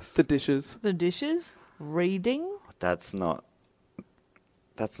doing, Jess? The dishes. The dishes, reading. That's not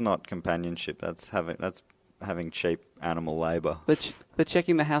companionship. That's having cheap animal labour. They're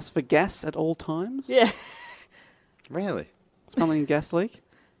checking the house for gas at all times. Yeah. Really? Smelling a gas leak.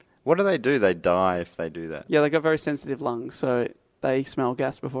 What do? They die if they do that. Yeah, they got very sensitive lungs, so they smell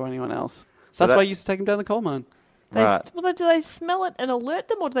gas before anyone else. So That's that- why you used to take them down the coal mine. Right. Well, do they smell it and alert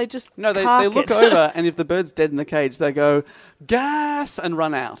them, or do they just No, they cark look it? over, and if the bird's dead in the cage, they go, gas, and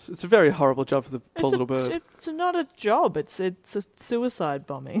run out. It's a very horrible job for the poor little bird. It's not a job. It's a suicide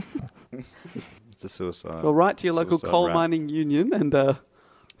bombing. It's a suicide. Well, write to your local Suicide coal rat. mining union and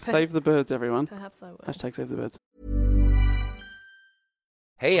save the birds, everyone. Perhaps I will. Hashtag save the birds.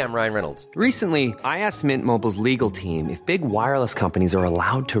 Hey, I'm Ryan Reynolds. Recently, I asked Mint Mobile's legal team if big wireless companies are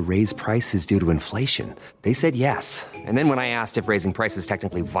allowed to raise prices due to inflation. They said yes. And then when I asked if raising prices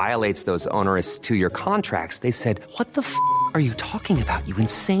technically violates those onerous 2-year contracts, they said, "What the f*** are you talking about, you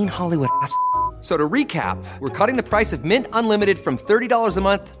insane Hollywood ass?" So to recap, we're cutting the price of Mint Unlimited from $30 a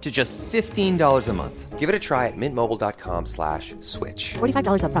month to just $15 a month. Give it a try at mintmobile.com/switch.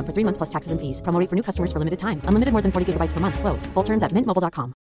 $45 upfront for 3 months plus taxes and fees. Promo rate for new customers for limited time. Unlimited more than 40 gigabytes per month. Slows full terms at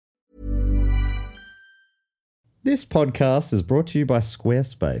mintmobile.com. This podcast is brought to you by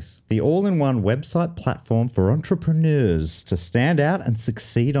Squarespace, the all-in-one website platform for entrepreneurs to stand out and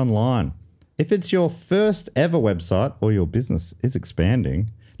succeed online. If it's your first ever website or your business is expanding,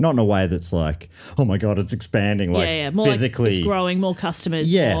 not in a way that's like, oh my God, it's expanding, like more physically. like it's growing, more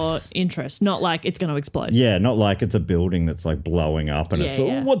customers, Yes. more interest. Not like it's going to explode. Yeah, not like it's a building that's like blowing up and Yeah, it's,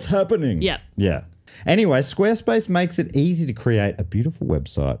 yeah. oh, what's happening? Yeah. Yeah. Anyway, Squarespace makes it easy to create a beautiful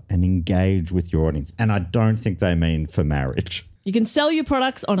website and engage with your audience. And I don't think they mean for marriage. You can sell your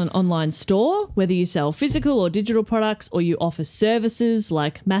products on an online store, whether you sell physical or digital products, or you offer services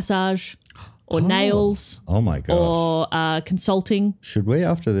like massage or nails Oh my gosh. or consulting. Should we,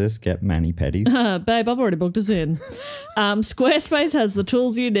 after this, get mani-pedis? Babe, I've already booked us in. Squarespace has the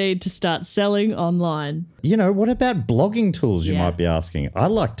tools you need to start selling online. You know, what about blogging tools, you Yeah. might be asking? I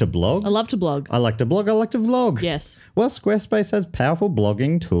like to blog. I love to blog. I like to blog. I like to vlog. Yes. Well, Squarespace has powerful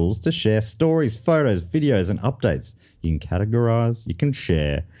blogging tools to share stories, photos, videos, and updates. You can categorize, you can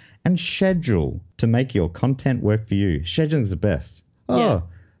share, and schedule to make your content work for you. Scheduling's the best. Oh, Yeah.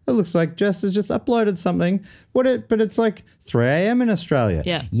 it looks like Jess has just uploaded something. But it's like 3 a.m. in Australia.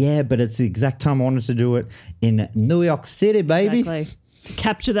 Yeah. Yeah, but it's the exact time I wanted to do it in New York City, baby. Exactly.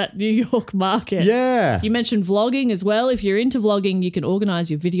 Capture that New York market. Yeah. You mentioned vlogging as well. If you're into vlogging, you can organise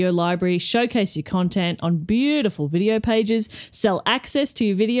your video library, showcase your content on beautiful video pages, sell access to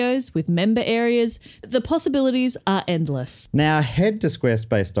your videos with member areas. The possibilities are endless. Now head to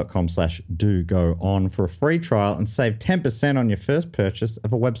squarespace.com/do-go-on for a free trial and save 10% on your first purchase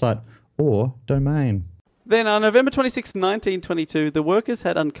of a website or domain. Then on November 26, 1922, the workers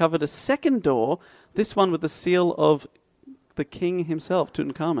had uncovered a second door, this one with the seal of the king himself,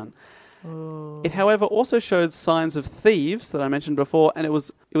 Tutankhamun. It, however, also showed signs of thieves that I mentioned before, and it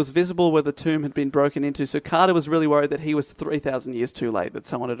was visible where the tomb had been broken into. So Carter was really worried that he was 3,000 years too late, that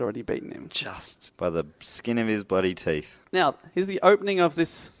someone had already beaten him. Just by the skin of his bloody teeth. Now, here's the opening of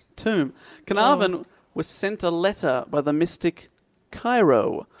this tomb. Carnarvon was sent a letter by the mystic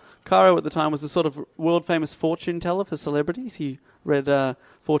Cairo. Cairo at the time was a sort of world-famous fortune teller for celebrities. He read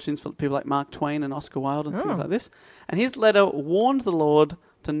fortunes for people like Mark Twain and Oscar Wilde and things like this. And his letter warned the Lord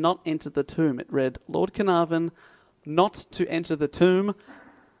to not enter the tomb. It read, Lord Carnarvon, not to enter the tomb,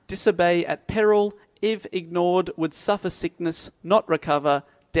 disobey at peril, if ignored, would suffer sickness, not recover,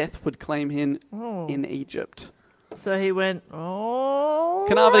 death would claim him in Egypt. So he went, oh.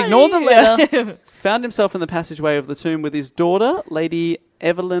 Carnarvon ignored the letter, found himself in the passageway of the tomb with his daughter, Lady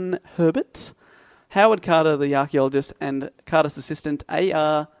Evelyn Herbert, Howard Carter, the archaeologist, and Carter's assistant,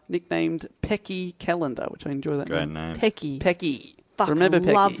 A.R., nicknamed Pecky Callender, which I enjoy that Great name. name. Pecky. Pecky. Fuck, Remember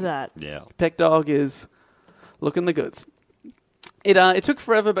Pecky? love that. Yeah. Peck Dog is looking the goods. It took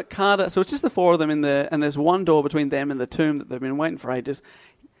forever, but Carter... So it's just the four of them in there, and there's one door between them and the tomb that they've been waiting for ages.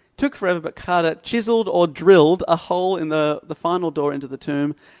 Took forever, but Carter chiseled or drilled a hole in the final door into the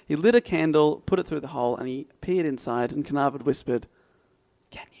tomb. He lit a candle, put it through the hole, and he peered inside, and Carnarvon whispered,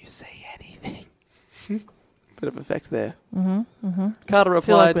 "Can you see anything?" Bit of effect there. Carter I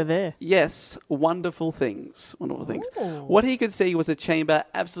feel like replied, we're there. "Yes, wonderful things. Wonderful things." What he could see was a chamber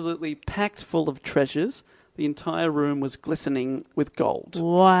absolutely packed full of treasures. The entire room was glistening with gold.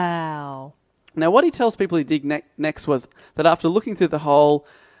 Wow. Now, what he tells people he dig next was that after looking through the hole,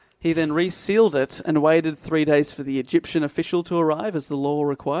 he then resealed it and waited 3 days for the Egyptian official to arrive, as the law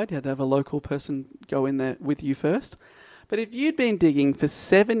required. You had to have a local person go in there with you first. But if you'd been digging for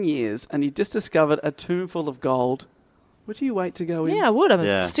 7 years and you just discovered a tomb full of gold, would you wait to go in? Yeah, I would. I'm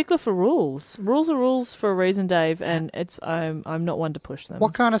Yeah. a stickler for rules. Rules are rules for a reason, Dave, and I'm not one to push them.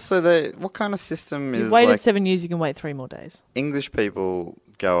 What kind of system You've is waited like 7 years, you can wait 3 more days. English people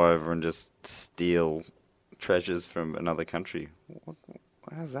go over and just steal treasures from another country?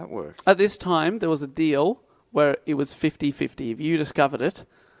 How does that work? At this time, there was a deal where it was 50-50. If you discovered it,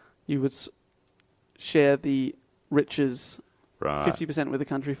 you would share the riches Right. 50% with the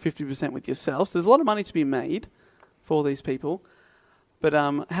country, 50% with yourself. So there's a lot of money to be made for these people. But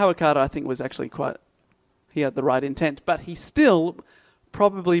Howard Carter, I think, was actually he had the right intent. But he still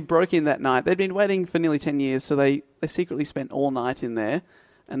probably broke in that night. They'd been waiting for nearly 10 years, so they secretly spent all night in there.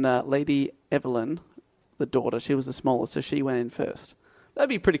 And Lady Evelyn, the daughter, she was the smallest, so she went in first. That'd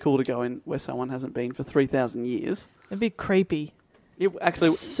be pretty cool to go in where someone hasn't been for 3,000 years. It'd be creepy. It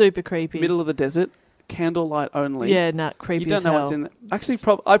actually, Super creepy. middle of the desert, candlelight only. Yeah, creepy You don't as know hell. what's in there. Actually,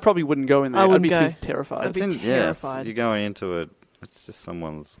 I probably wouldn't go in there. I I'd wouldn't be go. too terrified. I'd be Yes, terrified. you're going into it. It's just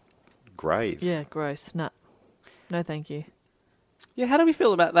someone's grave. Yeah, gross. No, thank you. Yeah, how do we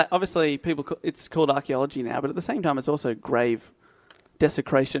feel about that? Obviously, it's called archaeology now, but at the same time, it's also grave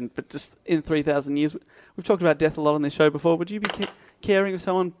desecration. But just in 3,000 years, we've talked about death a lot on this show before. Would you be caring if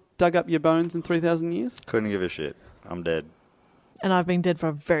someone dug up your bones in 3,000 years? Couldn't give a shit. I'm dead. And I've been dead for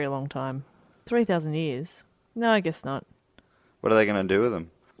a very long time. 3,000 years? No, I guess not. What are they going to do with them?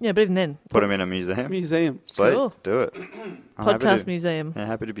 Yeah, but even then. Put them in a museum? Museum. Sweet. Cool. Do it. I'm happy Podcast to- museum. Yeah,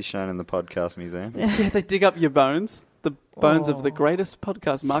 happy to be shown in the podcast museum. Yeah, they dig up your bones. The bones of the greatest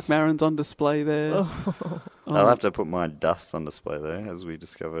podcast. Mark Maron's on display there. I'll have to put my dust on display though, as we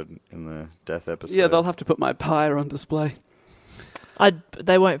discovered in the death episode. Yeah, they'll have to put my pyre on display.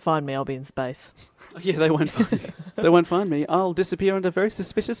 They won't find me. I'll be in space. Yeah, they won't find me. They won't find me. I'll disappear under very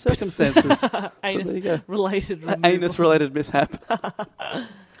suspicious circumstances. So there you go. Related. Anus-related mishap.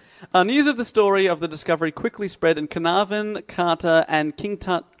 News of the story of the discovery quickly spread, and Carnarvon, Carter, and King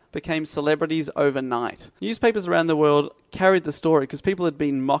Tut became celebrities overnight. Newspapers around the world carried the story because people had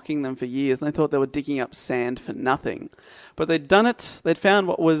been mocking them for years, and they thought they were digging up sand for nothing. But they'd done it. They'd found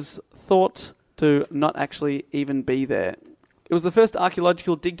what was thought to not actually even be there. It was the first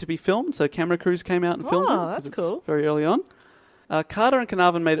archaeological dig to be filmed, so camera crews came out and filmed it. Oh, that's 'cause it's cool. Very early on. Carter and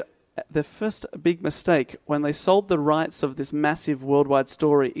Carnarvon made their first big mistake when they sold the rights of this massive worldwide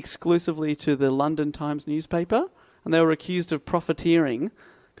story exclusively to the London Times newspaper, and they were accused of profiteering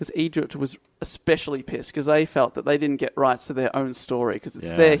because Egypt was especially pissed because they felt that they didn't get rights to their own story because it's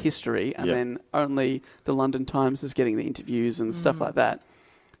their history, and then only the London Times is getting the interviews and stuff like that.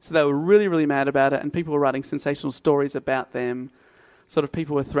 So they were really, really mad about it, and people were writing sensational stories about them. Sort of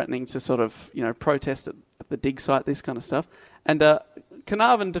people were threatening to sort of, protest at the dig site, this kind of stuff. And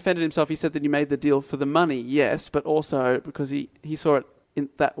Carnarvon defended himself. He said that he made the deal for the money, yes, but also because he saw it in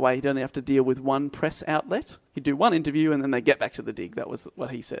that way. He'd only have to deal with one press outlet. He'd do one interview and then they get back to the dig. That was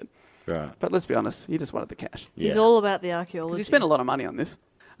what he said. Right. But let's be honest, he just wanted the cash. He's all about the archaeology. He spent a lot of money on this.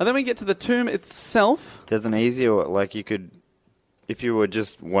 And then we get to the tomb itself. There's an easier, you could, if you were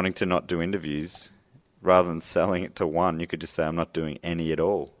just wanting to not do interviews, rather than selling it to one, you could just say, I'm not doing any at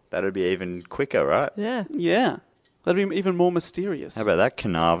all. That would be even quicker, right? Yeah. Yeah. That'd be even more mysterious. How about that,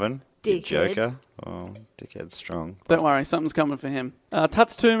 Carnarvon? You Dickhead. joker. Oh, dickhead's strong. Don't worry, something's coming for him.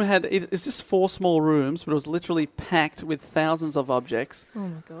 Tut's tomb it's just 4 small rooms, but it was literally packed with thousands of objects. Oh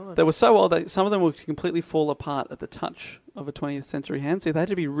my God. They were so old that some of them would completely fall apart at the touch of a 20th century hand, so they had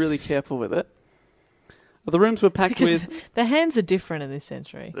to be really careful with it. The rooms were packed with... The hands are different in this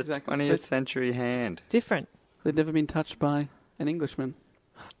century. The 20th century hand. Different. They'd never been touched by an Englishman.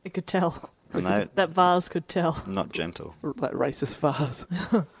 It could tell. And That vase could tell. not gentle. That racist vase.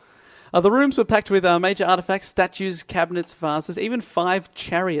 The rooms were packed with major artifacts, statues, cabinets, vases. Even 5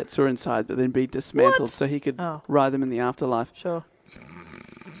 chariots were inside, but then be dismantled so he could ride them in the afterlife. Sure.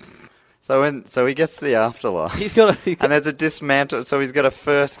 So he gets to the afterlife. He's got and there's a dismantle. So he's got to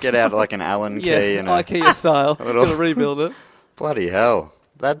first get out like an Allen key and IKEA style. Got to rebuild it. Bloody hell!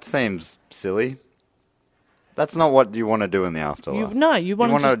 That seems silly. That's not what you want to do in the afterlife. You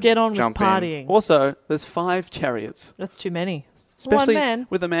want to just get on with partying. Also, there's 5 chariots. That's too many. Especially one man.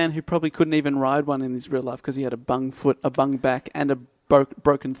 with a man who probably couldn't even ride one in his real life because he had a bung foot, a bung back, and a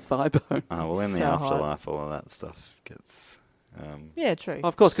broken thigh bone. Oh, well, in the afterlife, all of that stuff gets... yeah, true.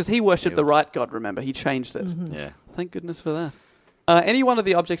 Of course, because he worshipped the right god, remember? He changed it. Mm-hmm. Yeah. Thank goodness for that. Any one of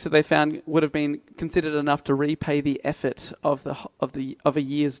the objects that they found would have been considered enough to repay the effort of a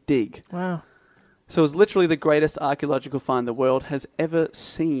year's dig. Wow. So it was literally the greatest archaeological find the world has ever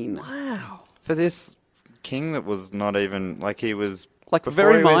seen. Wow. For this king that was not even... he was...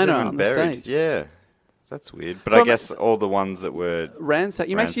 very minor even on the buried. stage. Yeah. That's weird. But So I guess all the ones that were... Ransacked.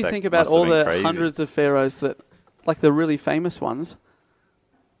 You makes you ransacked think about must have all been the crazy. hundreds of pharaohs that... the really famous ones.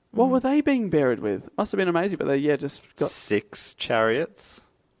 What were they being buried with? Must have been amazing, but they, just got 6 chariots.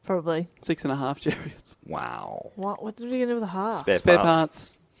 Probably. 6.5 chariots. Wow. What did we get with a half? Spare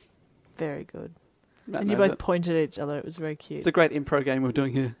parts. Very good. Matt And you knows both it. pointed at each other. It was very cute. It's a great improv game we're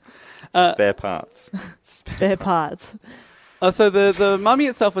doing here. Spare parts. Spare parts. So the mummy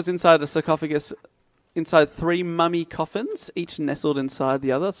itself was inside a sarcophagus, inside 3 mummy coffins, each nestled inside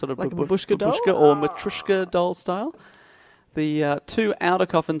the other, sort of Like a babushka doll? or Matryoshka doll style. The 2 outer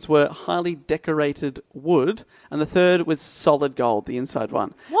coffins were highly decorated wood, and the third was solid gold, the inside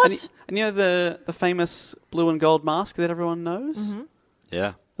one. What? And you know the famous blue and gold mask that everyone knows? Mm-hmm.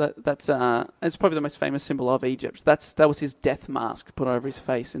 Yeah. That's it's probably the most famous symbol of Egypt. That was his death mask put over his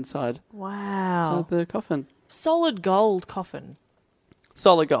face inside Wow. the coffin. Solid gold coffin.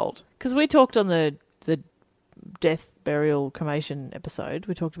 Solid gold. Because we talked on the death, burial, cremation episode,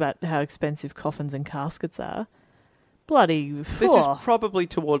 we talked about how expensive coffins and caskets are. Bloody... This is probably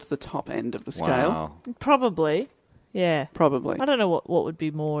towards the top end of the scale. Wow. Probably. Yeah. Probably. I don't know what would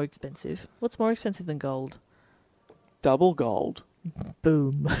be more expensive. What's more expensive than gold? Double gold.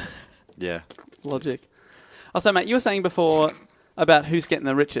 Boom. Yeah. Logic. Also, Matt, you were saying before about who's getting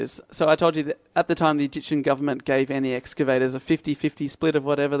the riches. So I told you that at the time the Egyptian government gave any excavators a 50-50 split of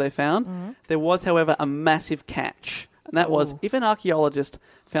whatever they found. Mm-hmm. There was, however, a massive catch. And that was if an archaeologist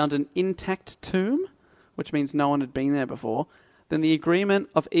found an intact tomb, which means no one had been there before, then the agreement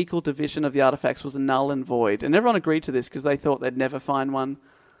of equal division of the artifacts was null and void. And everyone agreed to this because they thought they'd never find one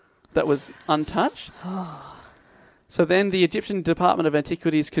that was untouched. So then the Egyptian Department of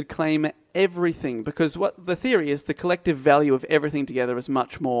Antiquities could claim everything because what the theory is the collective value of everything together is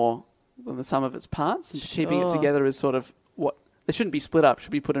much more than the sum of its parts. And keeping it together is sort of what... They shouldn't be split up,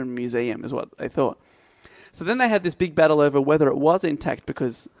 should be put in a museum is what they thought. So then they had this big battle over whether it was intact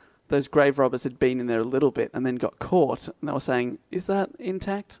because those grave robbers had been in there a little bit and then got caught. And they were saying, is that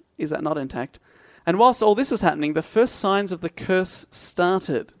intact? Is that not intact? And whilst all this was happening, the first signs of the curse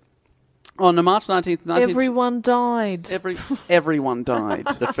started. On March 19th, Everyone died. Everyone died.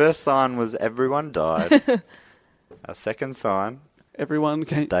 The first sign was everyone died. A second sign, Everyone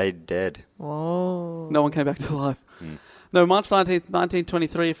stayed dead. Whoa. No one came back to life. No, March 19th,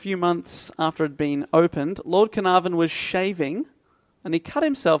 1923, a few months after it had been opened, Lord Carnarvon was shaving and he cut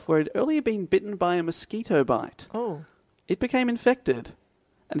himself where he'd earlier been bitten by a mosquito bite. Oh. It became infected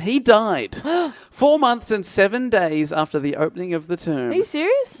and he died 4 months and 7 days after the opening of the tomb. Are you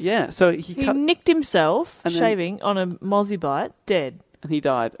serious? Yeah, so He nicked himself And then- shaving on a mozzie bite, dead. and he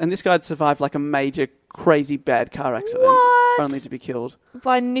died. And this guy had survived like a major, crazy bad car accident, What? only to be killed.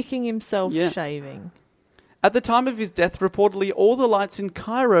 By nicking himself Yeah. shaving. At the time of his death, reportedly all the lights in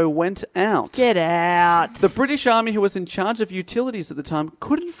Cairo went out. Get out. The British Army, who was in charge of utilities at the time,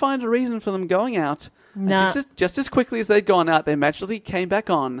 couldn't find a reason for them going out. And Nah. just as quickly as they'd gone out, they magically came back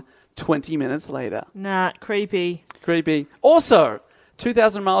on 20 minutes later. Nah, creepy. Creepy. Also,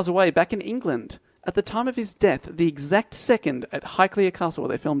 2,000 miles away, back in England, at the time of his death, the exact second at Highclere Castle, where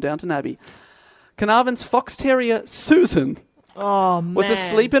they filmed Downton Abbey, Carnarvon's fox terrier, Susan, Oh, man. was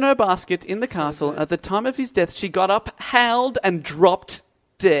asleep in her basket in the castle. And at the time of his death, she got up, howled, and dropped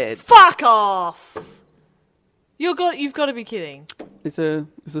dead. Fuck off! You've got to be kidding. It's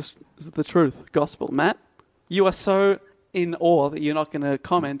the truth, gospel. Matt, you are so in awe that you're not going to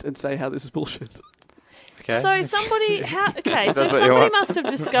comment and say how this is bullshit. Okay. So somebody, That's so what you somebody want. must have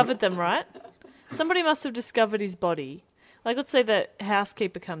discovered them, right? Somebody must have discovered his body. Like, let's say the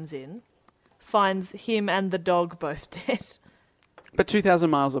housekeeper comes in, finds him and the dog both dead. But 2,000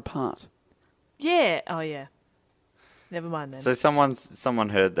 miles apart. Yeah. Oh, yeah. Never mind then. So someone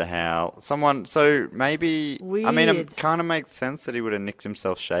heard the howl. So maybe I mean, it Weird. kind of makes sense that he would have nicked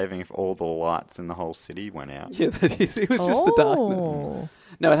himself shaving if all the lights in the whole city went out. Yeah, that is. It was just the darkness. Oh.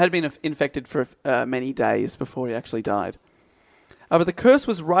 No, it had been infected for many days before he actually died. But the curse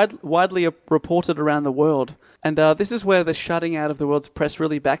was widely reported around the world. And this is where the shutting out of the world's press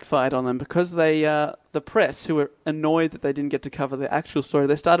really backfired on them, because the press, who were annoyed that they didn't get to cover the actual story,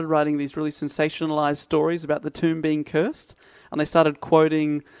 they started writing these really sensationalized stories about the tomb being cursed. And they started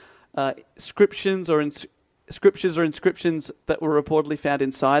quoting scriptures or inscriptions that were reportedly found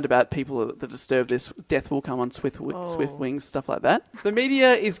inside about people that disturb this. Death will come on swift wings, stuff like that. The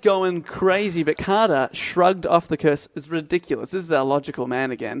media is going crazy, but Carter shrugged off the curse as ridiculous. This is our logical man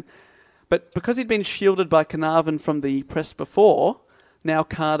again. But because he'd been shielded by Carnarvon from the press before, now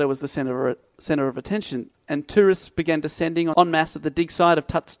Carter was the centre of attention, and tourists began descending en masse at the dig site of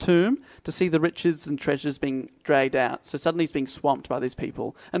Tut's tomb to see the riches and treasures being dragged out. So suddenly he's being swamped by these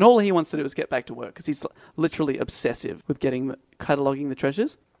people, and all he wants to do is get back to work because he's literally obsessive with cataloguing the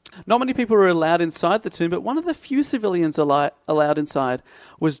treasures. Not many people were allowed inside the tomb, but one of the few civilians allowed inside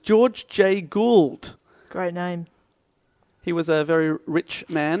was George J. Gould. Great name. He was a very rich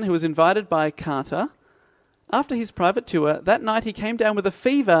man who was invited by Carter. After his private tour, that night he came down with a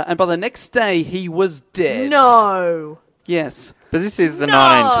fever, and by the next day he was dead. No. Yes. But this is the No.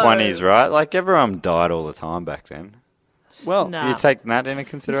 1920s, right? Like everyone died all the time back then. Well, Nah. You take that into He's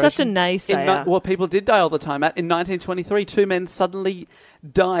consideration. such a naysayer. well, people did die all the time. In 1923, 2 men suddenly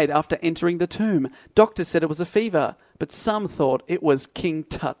died after entering the tomb. Doctors said it was a fever, but some thought it was King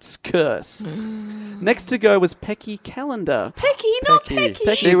Tut's curse. Next to go was Pecky Callender. Pecky, not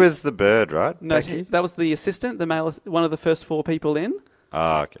Pecky. She was the bird, right? No, Becky? that was the assistant, the male, one of the first 4 people in.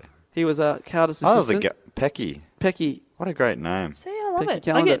 Oh, okay. He was Carter's Oh, that was assistant. Pecky. Pecky. What a great name. See, I love Pecky it.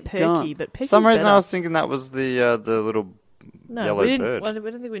 I Callender, get Perky, gone. but Pecky's For some reason, better. I was thinking that was the little No, yellow we didn't. bird. Well, we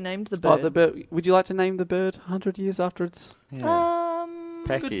don't think we named the Oh, bird. the bird. Would you like to name the bird 100 years after it's...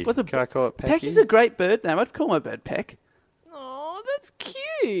 Pecky. What's a- Can I call it Pecky? Pecky's a great bird name. I'd call my bird Peck. Oh, that's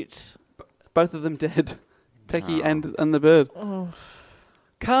cute. Both of them dead. Pecky and the bird. Oh.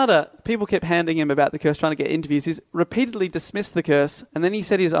 Carter, people kept handing him about the curse, trying to get interviews. He's repeatedly dismissed the curse, and then he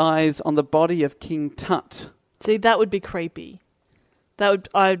set his eyes on the body of King Tut. See, that would be creepy.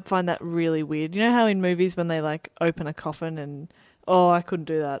 I'd find that really weird. You know how in movies when they like open a coffin and I couldn't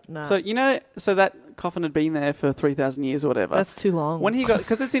do that. No, So that coffin had been there for 3,000 years or whatever. that's too long. When he got,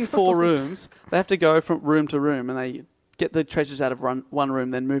 because it's in 4 rooms, they have to go from room to room, and they get the treasures out of one room,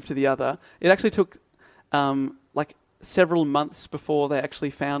 then move to the other. It actually took like several months before they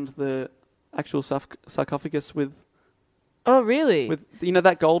actually found the actual sarcophagus with Oh, really?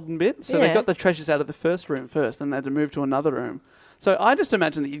 that golden bit. So they Yeah. got the treasures out of the first room first, and they had to move to another room. So I just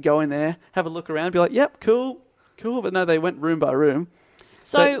imagine that you'd go in there, have a look around, be like, "Yep, cool." But no, they went room by room.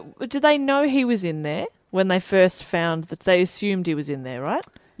 So did they know he was in there when they first found that? They assumed he was in there, right?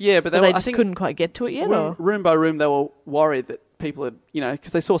 Yeah, but They I just think couldn't quite get to it yet. Or? room by room, they were worried that people had,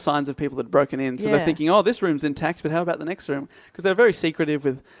 because they saw signs of people that had broken in. So they're Yeah. thinking, oh, this room's intact, but how about the next room? Because they're very secretive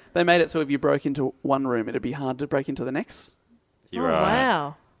with, they made it so if you broke into one room, it'd be hard to break into the next. You're Oh, right.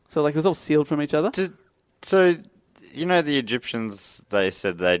 wow. So like it was all sealed from each other. So, the Egyptians, they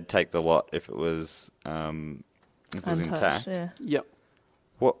said they'd take the lot if it was It was Untouched, intact. yeah. Yep.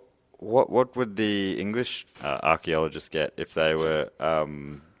 What would the English archaeologists get if they were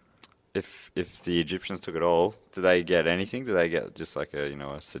if the Egyptians took it all? Do they get anything? Do they get just like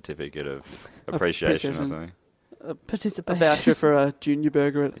a certificate of appreciation or something? A Participation. voucher for a junior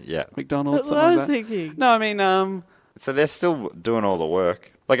burger at Yeah. McDonald's. That's what I was something like that. thinking. No, I mean, So they're still doing all the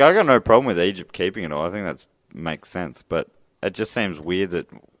work. Like, I got no problem with Egypt keeping it all. I think that makes sense. But it just seems weird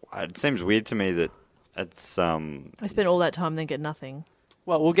to me that it's I spent all that time and then get nothing.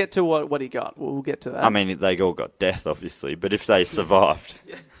 well, we'll get to what he got. We'll get to that. I mean, they all got death, obviously. But if they survived,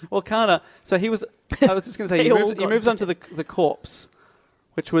 Well, Carter, so he was, I was just going to say, They all he got moves on to the corpse,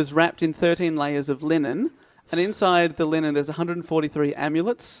 which was wrapped in 13 layers of linen. And inside the linen, there's 143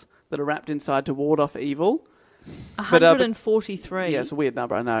 amulets that are wrapped inside to ward off evil. 143. Yeah, it's a weird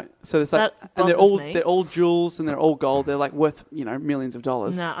number, I know. So there's like, That and bothers me. they're all jewels and they're all gold. They're like worth, millions of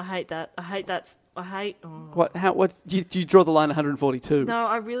dollars. No, I hate that. I hate that. Oh. What do you draw the line at 142? No,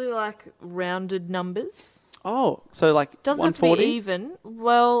 I really like rounded numbers. Oh, so like Doesn't have to 140? be even.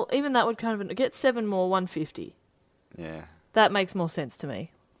 Well, even that would kind of get 7 more 150. yeah. That makes more sense to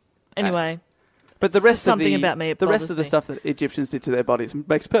me. Anyway, But the it's rest just something of the, about me, it the rest bothers of the me. stuff that Egyptians did to their bodies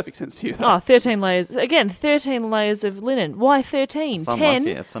makes perfect sense to you. Though. 13 layers. Again, 13 layers of linen. Why 13? It's 10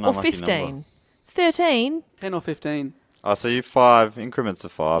 unlucky. It's an or unlucky 15? number. 13? 10 or 15. Oh, so you 5 increments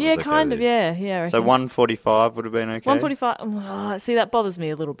of 5. Yeah, is okay kind with of, you. yeah. I So reckon. 145 would have been okay. 145. Oh, see, that bothers me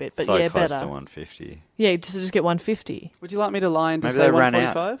a little bit, but so yeah, close better. to 150. Yeah, just get 150. Would you like me to lie and just Maybe say they ran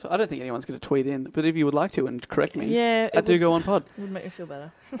out. 145? I don't think anyone's going to tweet in, but if you would like to and correct me, Yeah, at Do Go On Pod. It would make me feel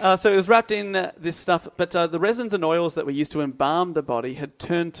better. So it was wrapped in this stuff, but the resins and oils that were used to embalm the body had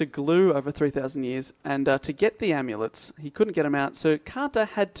turned to glue over 3,000 years, and to get the amulets, he couldn't get them out, so Carter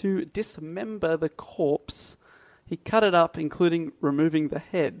had to dismember the corpse. He cut it up, including removing the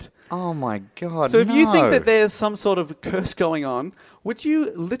head. Oh my God! So if you think no. that there's some sort of curse going on, would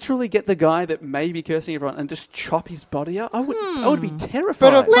you literally get the guy that may be cursing everyone and just chop his body up? I would be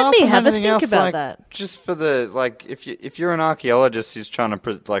terrified. But apart me from have a anything think else, about like, that. just for the if you're an archaeologist who's trying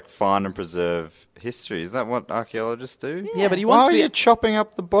to find and preserve history, is that what archaeologists do? Yeah, but he Why wants are to you be chopping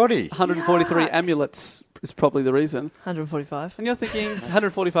up the body? 143 amulets is probably the reason. 145. And you're thinking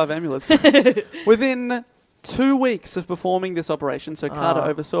 145 amulets. Within 2 weeks of performing this operation, so Carter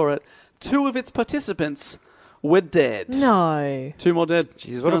oversaw it, 2 of its participants were dead. No. 2 more dead.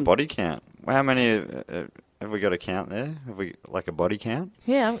 Jeez, what a Gone. body count! How many have we got a count there? Have we like a body count?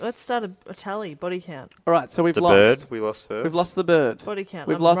 Yeah, let's start a tally, body count. All right, so we've The lost. bird we lost first. We've lost the bird. Body count.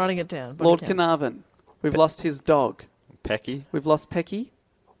 We've I'm lost writing it down. Body Lord count. Carnarvon. We've lost his dog. Pecky. We've lost Pecky.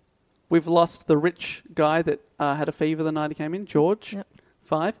 We've lost the rich guy that had a fever the night he came in, George. Yep.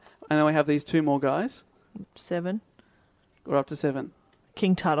 5. And then we have these 2 more guys. 7. We're up to 7.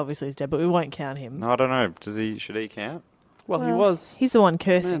 King Tut obviously is dead, but we won't count him. No, I don't know. Should he count? Well, he was. He's the one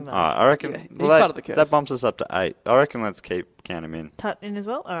cursing, Man. though. I reckon. Yeah, he's well, part of the curse. that bumps us up to 8. I reckon let's count him in. Tut in as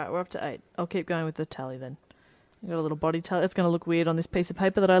well? All right, we're up to 8. I'll keep going with the tally then. I've got a little body tally. It's going to look weird on this piece of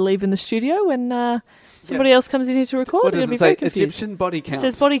paper that I leave in the studio when somebody else comes in here to record. What You're does gonna it be very say? confused. Egyptian body It count.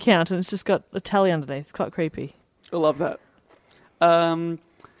 says body count, and it's just got a tally underneath. It's quite creepy. I love that.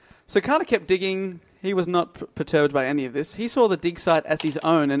 So Carter kept digging. He was not perturbed by any of this. He saw the dig site as his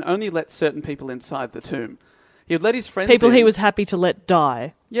own and only let certain people inside the tomb. He would let his friends People in. he was happy to let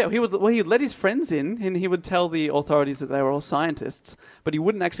die. Yeah, he'd let his friends in and he would tell the authorities that they were all scientists, but he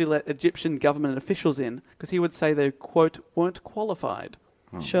wouldn't actually let Egyptian government officials in because he would say they, quote, weren't qualified.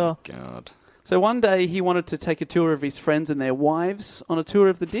 Oh Sure. My God. So one day he wanted to take a tour of his friends and their wives on a tour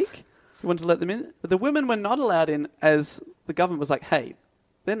of the dig. He wanted to let them in, but the women were not allowed in as the government was like, hey,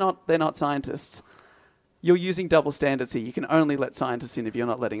 they're not scientists. You're using double standards here. You can only let scientists in if you're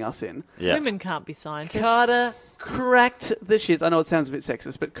not letting us in. Yeah. Women can't be scientists. Carter cracked the shit. I know it sounds a bit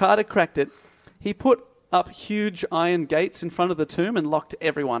sexist, but Carter cracked it. He put up huge iron gates in front of the tomb and locked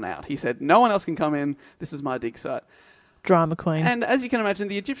everyone out. He said, no one else can come in. This is my dig site. Drama queen. And as you can imagine,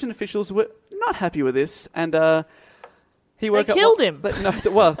 the Egyptian officials were not happy with this. And he woke up... killed him.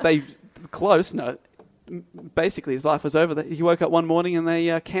 They close, no. Basically, his life was over. He woke up one morning and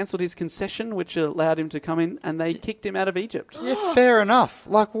they cancelled his concession, which allowed him to come in, and they kicked him out of Egypt. Yeah, fair enough.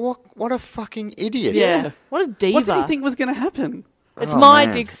 Like, what a fucking idiot. Yeah. What a diva. What did he think was going to happen? It's Oh, my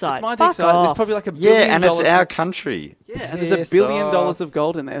man. dig site. It's my dig Fuck site. off. There's probably like $1 billion. Yeah, and it's our country. Yeah, and there's $1 billion of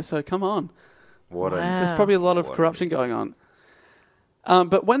gold in there, so come on. What Wow. There's probably a lot of What corruption going on.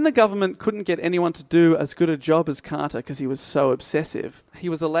 But when the government couldn't get anyone to do as good a job as Carter because he was so obsessive, he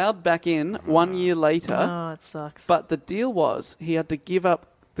was allowed back in 1 year later. Oh, it sucks. But the deal was he had to give up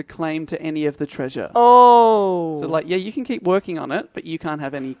the claim to any of the treasure. Oh. So, yeah, you can keep working on it, but you can't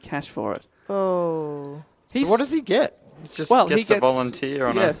have any cash for it. Oh. So what does he get? He just gets a volunteer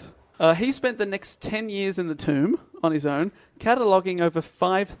on He spent the next 10 years in the tomb on his own, cataloguing over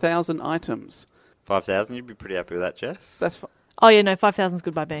 5,000 items. 5,000? You'd be pretty happy with that, Jess? That's Oh, yeah, no, 5,000's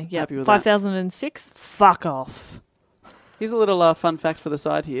good by me. Yeah, Happy with that. 5,006? Fuck off. Here's a little fun fact for the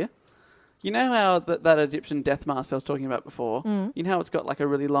side here. You know how that Egyptian death mask I was talking about before? Mm. You know how it's got like a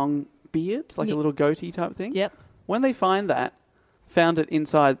really long beard, like a little goatee type thing? Yep. When they found it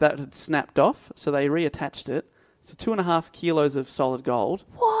inside, that had snapped off, so they reattached it. So 2.5 kilos of solid gold.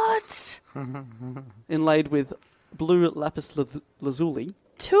 What? Inlaid with blue lapis lazuli.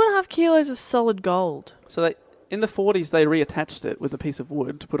 2.5 kilos of solid gold. So in the 40s, they reattached it with a piece of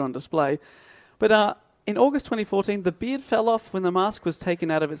wood to put on display. But in August 2014, the beard fell off when the mask was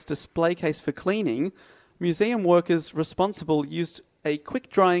taken out of its display case for cleaning. Museum workers responsible used a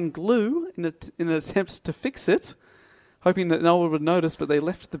quick-drying glue in an attempt to fix it, hoping that no one would notice, but they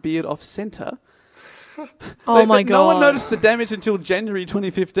left the beard off-centre. Oh, my God. No one noticed the damage until January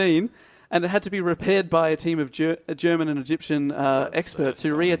 2015, and it had to be repaired by a team of German and Egyptian experts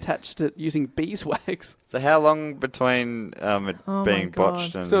who reattached it using beeswax. So how long between it being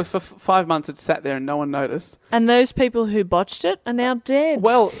botched and... So for 5 months it sat there and no one noticed. And those people who botched it are now dead.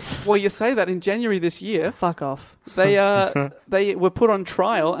 Well, you say that in January this year. Fuck off. They were put on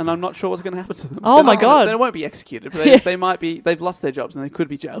trial, and I'm not sure what's going to happen to them. Oh, my God. They won't be executed, but they might be. They've lost their jobs, and they could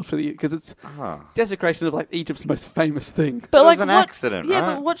be jailed for the year because it's desecration of like Egypt's most famous thing. But it like was an what, accident, yeah,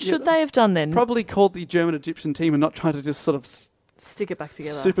 right? but what should they have done then? Probably called the German Egyptian team and not tried to just sort of stick it back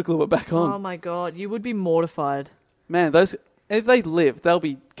together. Super glue it back on. Oh my God, you would be mortified. Man, if they live, they'll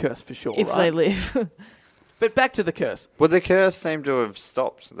be cursed for sure. If right? they live. But back to the curse. Well, the curse seemed to have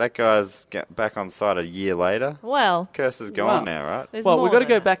stopped. That guy's back on site a year later. Well, curse is gone now, right? Well, we've got to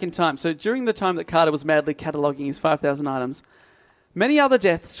go back in time. So during the time that Carter was madly cataloguing his 5,000 items, many other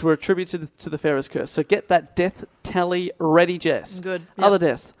deaths were attributed to the Pharaohs curse. So get that death tally ready, Jess. Good. Yep. Other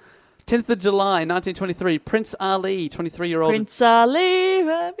deaths. 10th of July, 1923, Prince Ali, 23-year-old. Prince Ali,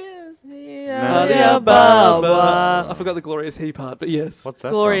 Ali Ababa. I forgot the glorious he part, but yes. What's that?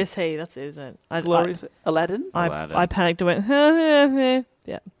 Glorious he, that's it, isn't it? Glorious Aladdin? I panicked and went,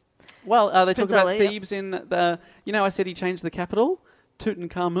 yeah. Well, they talk Prince about Ali, Thebes in the... You know, I said he changed the capital?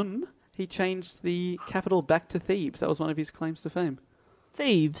 Tutankhamun. He changed the capital back to Thebes. That was one of his claims to fame.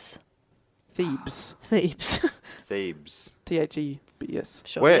 Thieves. Thebes. Thebes. Thebes. Thebes.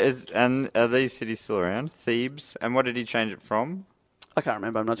 Sure. And are these cities still around? Thebes. And what did he change it from? I can't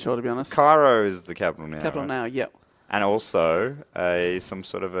remember. I'm not sure, to be honest. Cairo is the capital now. Capital right? now, yep. And also some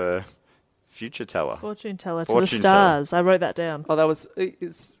sort of a future teller. Fortune teller to the stars. I wrote that down. Oh,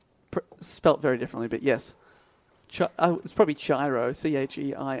 it's spelt very differently, but yes. It's probably Chiro,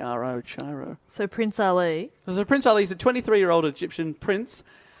 Cheiro, Chiro. So Prince Ali. So Prince Ali is a 23-year-old Egyptian prince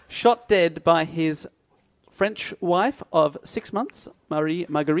shot dead by his French wife of 6 months, Marie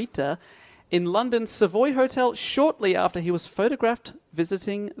Margarita, in London's Savoy Hotel shortly after he was photographed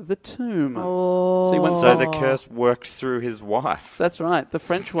visiting the tomb. Oh. So the curse worked through his wife. That's right, the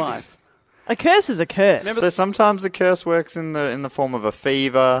French wife. A curse is a curse. So sometimes the curse works in the form of a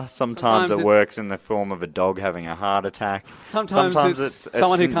fever. Sometimes it works in the form of a dog having a heart attack. Sometimes it's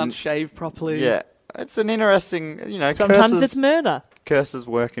someone who can't shave properly. Yeah, it's an interesting, Sometimes it's murder. Curses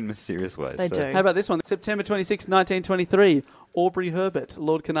work in mysterious ways. They do. How about this one? September 26, 1923, Aubrey Herbert,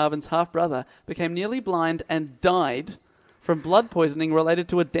 Lord Carnarvon's half-brother, became nearly blind and died from blood poisoning related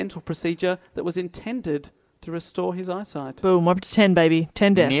to a dental procedure that was intended to restore his eyesight. Boom, up to 10, baby.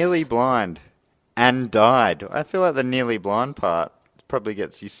 10 deaths. Nearly blind and died. I feel like the nearly blind part probably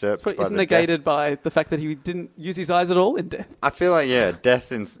gets usurped by It's negated by the fact that he didn't use his eyes at all in death. I feel like,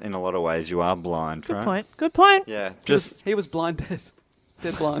 death in a lot of ways, you are blind, right? Good point. Yeah, he was blind dead.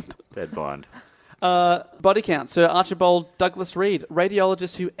 Dead blind. Dead blind. Body count. Sir Archibald Douglas Reed,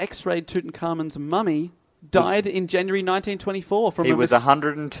 radiologist who x-rayed Tutankhamun's mummy, died in January 1924 from He was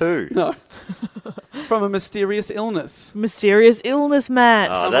 102. No. From a mysterious illness. Mysterious illness, Matt.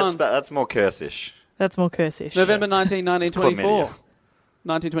 Oh, that's more curse-ish. That's more curse-ish. November 1924.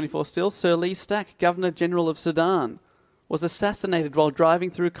 1924 still. Sir Lee Stack, Governor-General of Sudan, was assassinated while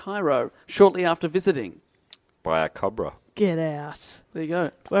driving through Cairo shortly after visiting. By a cobra. Get out. There you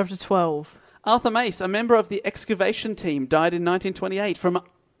go. We're up to 12. Arthur Mace, a member of the excavation team, died in 1928 from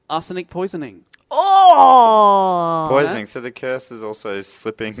arsenic poisoning. Oh! Poisoning. So the curse is also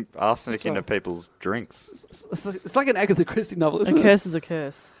slipping arsenic into people's drinks. It's like an Agatha Christie novel, isn't it? A curse is a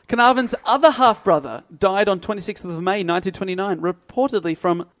curse. Carnarvon's other half-brother died on 26th of May 1929, reportedly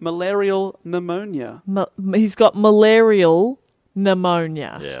from malarial pneumonia. He's got malarial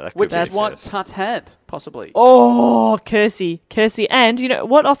pneumonia. Yeah, that could which be is what Tut had, possibly. Oh, cursey. And,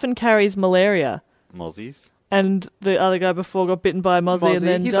 what often carries malaria? Mozzies. And the other guy before got bitten by a mozzie and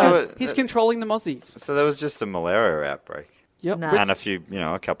then He's, died. he's controlling the mozzies. So there was just a malaria outbreak. Yep. No. And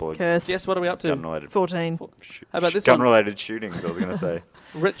a couple of Curse. Guess what are we up to? gun-related 14. How about this one? gun-related shootings, I was going to say.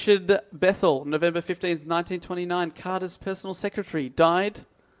 Richard Bethel, November 15th, 1929, Carter's personal secretary, died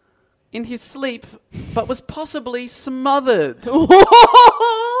in his sleep, but was possibly smothered. You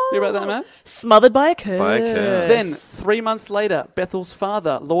hear about that, man? Smothered by a curse. By a curse. Then, 3 months later, Bethel's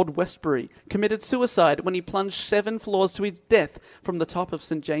father, Lord Westbury, committed suicide when he plunged 7 floors to his death from the top of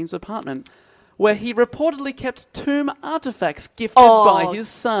St. James' apartment, where he reportedly kept tomb artifacts gifted by his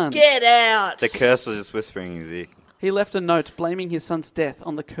son. Get out. The curse was just whispering in his ear. He left a note blaming his son's death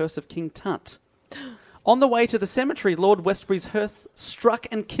on the curse of King Tut. On the way to the cemetery, Lord Westbury's hearse struck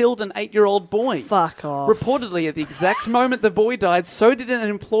and killed an 8-year-old boy. Fuck off. Reportedly, at the exact moment the boy died, so did an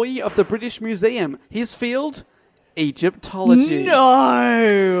employee of the British Museum. His field? Egyptology.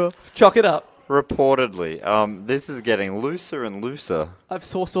 No. Chalk it up. Reportedly. This is getting looser and looser. I've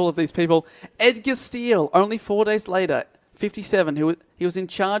sourced all of these people. Edgar Steele, only 4 days later, 57, he was in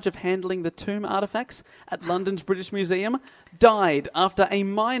charge of handling the tomb artifacts at London's British Museum, died after a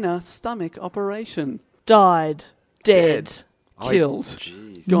minor stomach operation. Died. Dead. Killed.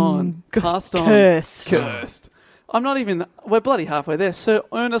 Jeez. Gone. Passed on. Cursed. I'm not even... We're bloody halfway there. Sir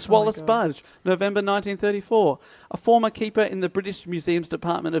Ernest Wallace Budge, November 1934. A former keeper in the British Museum's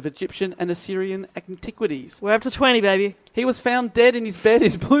Department of Egyptian and Assyrian Antiquities. We're up to 20, baby. He was found dead in his bed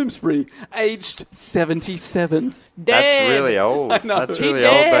in Bloomsbury, aged 77. That's really old. I know. That's really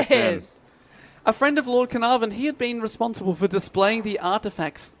old back then. A friend of Lord Carnarvon, he had been responsible for displaying the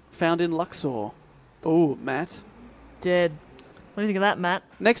artefacts found in Luxor. Oh, Matt. Dead. What do you think of that, Matt?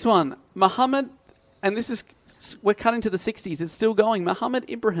 Next one. Muhammad, and this is... We're cutting to the 60s. It's still going. Muhammad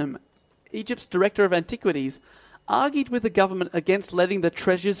Ibrahim, Egypt's director of antiquities, argued with the government against letting the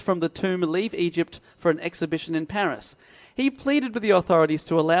treasures from the tomb leave Egypt for an exhibition in Paris. He pleaded with the authorities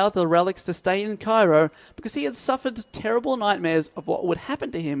to allow the relics to stay in Cairo because he had suffered terrible nightmares of what would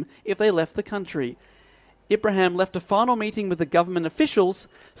happen to him if they left the country. Ibrahim left a final meeting with the government officials,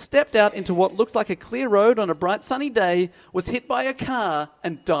 stepped out into what looked like a clear road on a bright sunny day, was hit by a car,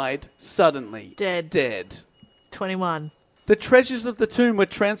 and died suddenly. Dead. 21. The treasures of the tomb were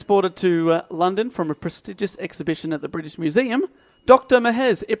transported to London from a prestigious exhibition at the British Museum. Dr.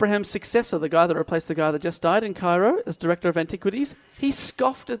 Mehez, Ibrahim's successor, the guy that replaced the guy that just died in Cairo as director of antiquities, he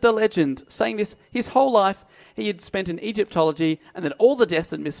scoffed at the legend, saying this his whole life he had spent in Egyptology and that all the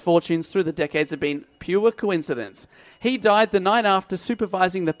deaths and misfortunes through the decades had been pure coincidence. He died the night after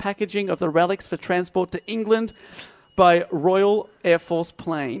supervising the packaging of the relics for transport to England by Royal Air Force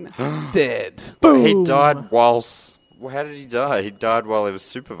plane. Dead. Boom. He died whilst... Well, how did he die? He died while he was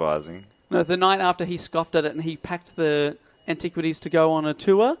supervising. No, the night after he scoffed at it and he packed the antiquities to go on a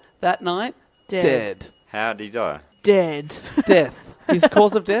tour, that night, dead. How did he die? Dead. Death. His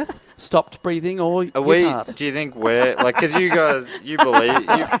cause of death? Stopped breathing or his heart. Do you think we're... Like, because you guys, you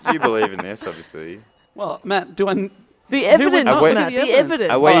believe in this, obviously. Well, Matt, do I... The evidence, Matt. The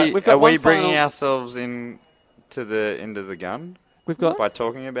evidence. Are we bringing ourselves into the gun? We've got... By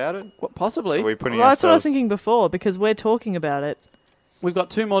talking about it? What, possibly. Are we putting Well, that's what I was ourselves... thinking before, because we're talking about it. We've got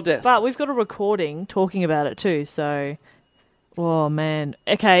 2 more deaths. But we've got a recording talking about it too, so... Oh, man.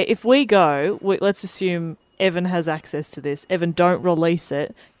 Okay, if we go, let's assume Evan has access to this. Evan, don't release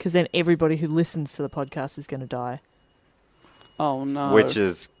it, because then everybody who listens to the podcast is going to die. Oh, no. Which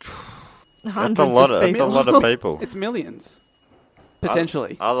is... That's a lot of people. It's millions.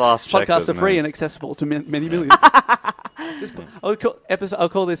 Potentially. Our last check Podcasts are free and accessible to many millions. I'll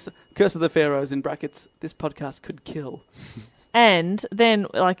call this Curse of the Pharaohs in brackets. This podcast could kill. And then,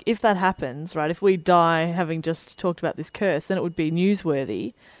 like, if that happens, right, if we die having just talked about this curse, then it would be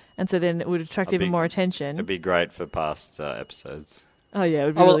newsworthy. And so then it would attract even more attention. It'd be great for past episodes. Oh, yeah, it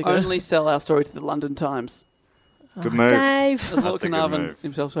would be I will really good. only sell our story to the London Times. Good move. Dave. That's a good move.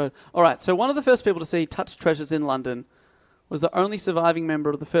 Himself showed. All right, so one of the first people to see Tut's treasures in London was the only surviving member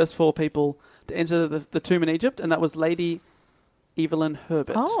of the first 4 people to enter the tomb in Egypt, and that was Lady Evelyn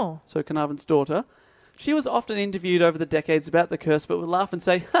Herbert. Oh. So Carnarvon's daughter. She was often interviewed over the decades about the curse, but would laugh and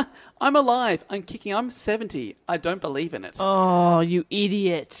say, "Ha, I'm alive, I'm kicking, I'm 70. I don't believe in it." Oh, you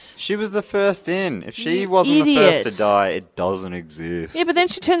idiot. She was the first in. If she wasn't the first to die, it doesn't exist. Yeah, but then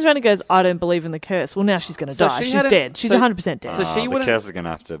she turns around and goes, I don't believe in the curse. Well, now she's going to die. She's dead. She's 100% dead. So she the curse is going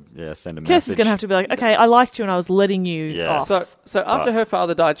to have to send a message. Curse is going to have to be like, okay, I liked you and I was letting you off. So after her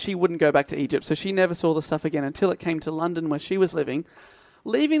father died, she wouldn't go back to Egypt, so she never saw the stuff again until it came to London where she was living.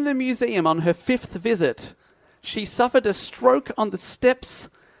 Leaving the museum on her 5th visit, she suffered a stroke on the steps,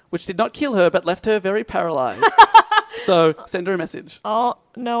 which did not kill her, but left her very paralyzed. So send her a message. Oh,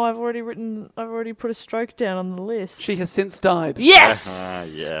 no, I've already put a stroke down on the list. She has since died. Yes!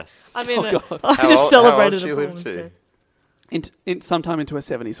 Yes. I mean, God. I How just old- celebrated how a old she lived performance to? too. In sometime into her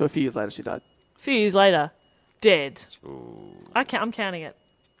 70s, so a few years later she died. A few years later, dead. Ooh. I'm counting it.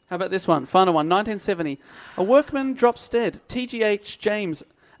 How about this one? Final one. 1970. A workman drops dead. T.G.H. James.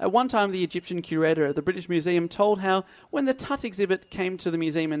 At one time, the Egyptian curator at the British Museum told how, when the Tut exhibit came to the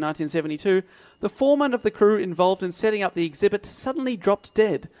museum in 1972, the foreman of the crew involved in setting up the exhibit suddenly dropped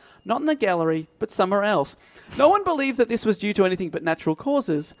dead. Not in the gallery, but somewhere else. No one believed that this was due to anything but natural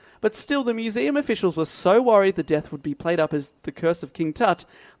causes, but still the museum officials were so worried the death would be played up as the curse of King Tut,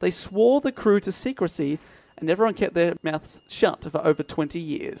 they swore the crew to secrecy, and everyone kept their mouths shut for over 20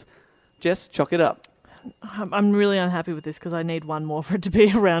 years. Jess, chalk it up. I'm really unhappy with this because I need one more for it to be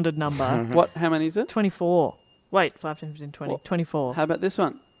a rounded number. What? How many is it? 24. Wait, 5, 10, 15, 20. What? 24. How about this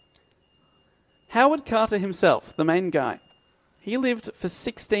one? Howard Carter himself, the main guy. He lived for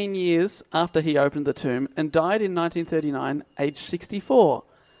 16 years after he opened the tomb and died in 1939, aged 64.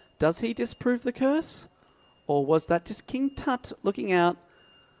 Does he disprove the curse? Or was that just King Tut looking out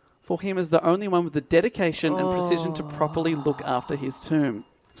for him as the only one with the dedication and precision to properly look after his tomb?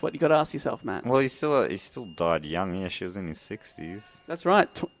 That's what you got to ask yourself, Matt. Well, he still died young. Yeah, she was in his 60s. That's right.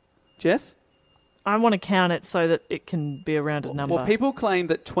 Jess? I want to count it so that it can be a rounded number. Well, people claim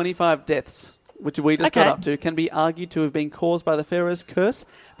that 25 deaths, which we just got up to, can be argued to have been caused by the Pharaoh's curse.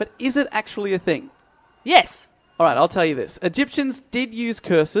 But is it actually a thing? Yes. All right, I'll tell you this. Egyptians did use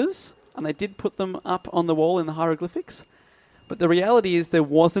curses, and they did put them up on the wall in the hieroglyphics. But the reality is there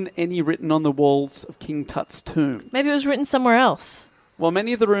wasn't any written on the walls of King Tut's tomb. Maybe it was written somewhere else. Well,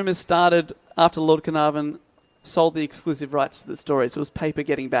 many of the rumours started after Lord Carnarvon sold the exclusive rights to the stories. It was paper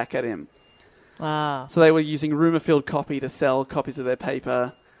getting back at him. Ah. So they were using rumour-filled copy to sell copies of their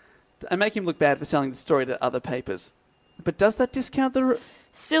paper and make him look bad for selling the story to other papers. But does that discount the...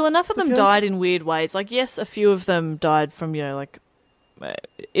 Still, enough of them curse? died in weird ways. Like, yes, a few of them died from,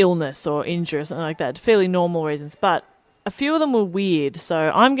 illness or injury or something like that. Fairly normal reasons. But a few of them were weird. So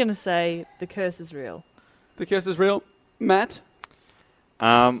I'm going to say the curse is real. The curse is real. Matt?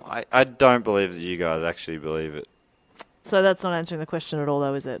 I don't believe that you guys actually believe it. So that's not answering the question at all,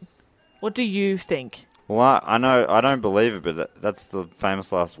 though, is it? What do you think? Well, I know I don't believe it, but that's the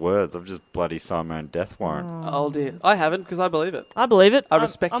famous last words. I've just bloody signed my own death warrant. Oh, dear. I haven't, because I believe it. I believe it. I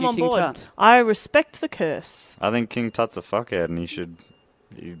respect I'm you, on King board. Tut. I respect the curse. I think King Tut's a fuckhead, and he's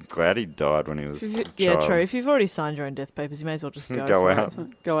glad he died when he was a Yeah, child. true. If you've already signed your own death papers, you may as well just go, Go for out.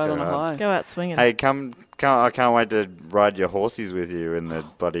 it. Go out Go on a out. high. Go out swinging. Hey, I can't wait to ride your horsies with you in the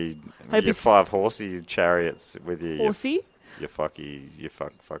bloody Hope your it's- 5 horsey chariots with you. Horsey? You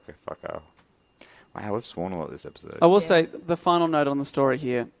fucker. Wow, we've sworn a lot this episode. I will say, the final note on the story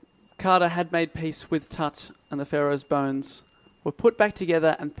here. Carter had made peace with Tut, and the Pharaoh's bones were put back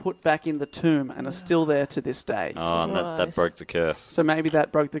together and put back in the tomb and are still there to this day. Oh, and that broke the curse. So maybe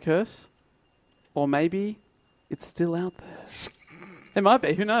that broke the curse? Or maybe it's still out there. It might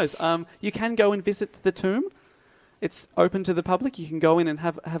be, who knows? You can go and visit the tomb. It's open to the public. You can go in and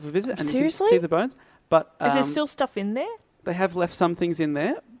have a visit and Seriously? you can see the bones. But Is there still stuff in there? they have left some things in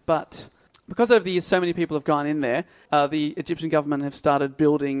there, but because over the years so many people have gone in there, the Egyptian government have started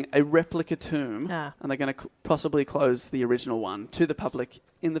building a replica tomb, and they're going to possibly close the original one to the public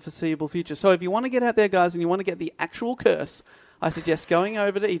in the foreseeable future. So if you want to get out there, guys, and you want to get the actual curse, I suggest going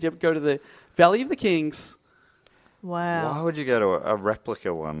over to Egypt, go to the Valley of the Kings. Wow. Why would you go to a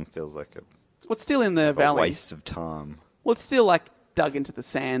replica one? Feels like What's still in the a valley? waste of time. Well, it's still like dug into the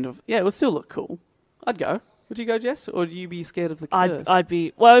sand of. Yeah, it would still look cool. I'd go. Would you go, Jess, or would you be scared of the curse? I'd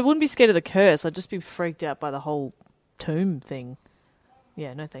be. Well, I wouldn't be scared of the curse. I'd just be freaked out by the whole tomb thing.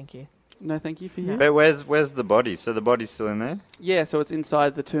 Yeah, no, thank you. No, thank you for you. But where's the body? So the body's still in there? Yeah, so it's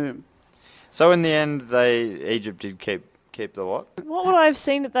inside the tomb. So in the end, Egypt did keep the lot? What would I have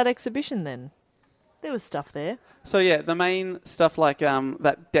seen at that exhibition then? There was stuff there. So yeah, the main stuff like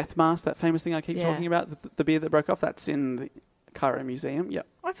that death mask, that famous thing I keep Yeah. talking about, the beard that broke off, that's in the Cairo Museum. Yep.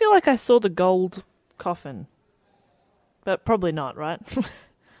 I feel like I saw the gold coffin. But probably not, right?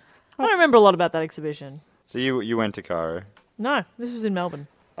 I don't remember a lot about that exhibition. So you went to Cairo? No, this was in Melbourne.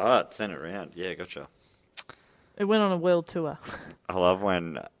 Oh, sent it around. Yeah, gotcha. It went on a world tour. I love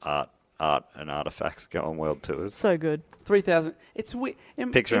when art and artifacts go on world tours. So good. 3,000. It's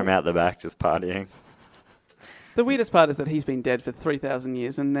Picture him out the back just partying. The weirdest part is that he's been dead for 3,000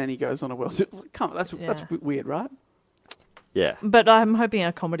 years and then he goes on a world tour. Come on, that's weird, right? Yeah. But I'm hoping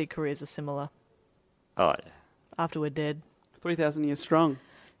our comedy careers are similar Oh, yeah. after we're dead. 3,000 years strong.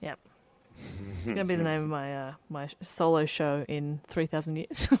 Yep. It's going to be the name of my my solo show in 3,000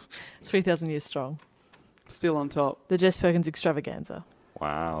 years. 3,000 years strong. Still on top. The Jess Perkins extravaganza.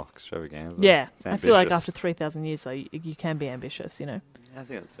 Wow, extravaganza. Yeah. It's I feel like ambitious. after 3,000 years, though, you can be ambitious, you know. I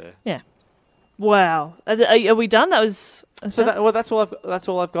think that's fair. Yeah. Wow. Are we done? That was... So that's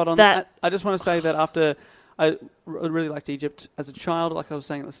all I've got on that. I just want to say that after I really liked Egypt as a child, like I was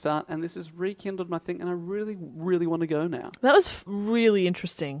saying at the start, and this has rekindled my thing, and I really, really want to go now. That was really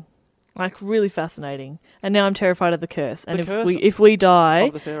interesting. Like, really fascinating. And now I'm terrified of the curse. And if we die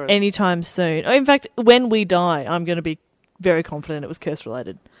of the Pharaohs. anytime soon... Oh, in fact, when we die, I'm going to be very confident it was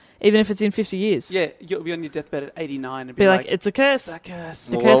curse-related. Even if it's in 50 years. Yeah, you'll be on your deathbed at 89 and be like, it's a curse. It's a curse.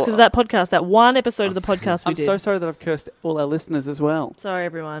 It's a curse because of that podcast, that one episode of the podcast we did. I'm so sorry that I've cursed all our listeners as well. Sorry,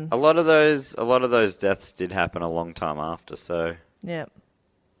 everyone. A lot of those deaths did happen a long time after, so Yeah.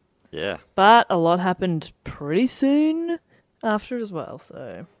 yeah. But a lot happened pretty soon after as well,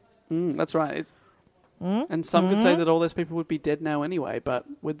 so... That's right. And some could say that all those people would be dead now anyway, but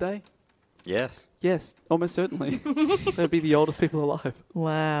would they? Yes. Yes, almost certainly. They'd be the oldest people alive.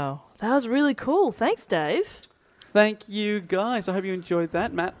 Wow. That was really cool. Thanks, Dave. Thank you, guys. I hope you enjoyed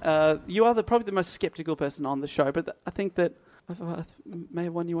that. Matt, you are probably the most sceptical person on the show, but I think that I may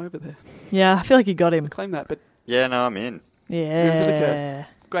have won you over there. Yeah, I feel like you got him. I claim that, but... Yeah, no, I'm in. Yeah. You're into the curse.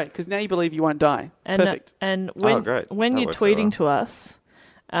 Great, because now you believe you won't die. Perfect. And when great. when That you're works out tweeting well. to us,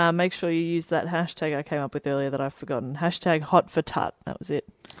 make sure you use that hashtag I came up with earlier that I've forgotten. Hashtag hot for tut. That was it.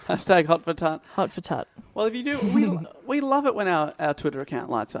 Hashtag hot for tut. Hot for tut. Well, if you do, we love it when our Twitter account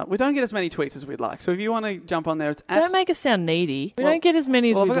lights up. We don't get as many tweets as we'd like. So if you want to jump on there, it's Don't make us sound needy. We don't get as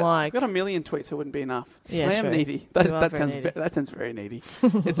many as we'd like. I've got a million tweets, so it wouldn't be enough. Yeah, I am true. needy. You are That very sounds needy. that sounds very needy.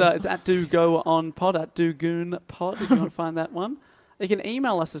 It's at Do Go On Pod, at Do Goon Pod, if you want to find that one. You can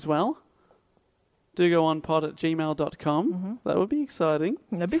email us as well. dogoonpod@gmail.com. That would be exciting.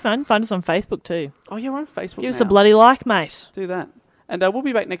 That'd be fun. Find us on Facebook too. Oh, yeah, we're on Facebook Give us now. a bloody like, mate. Do that. And we'll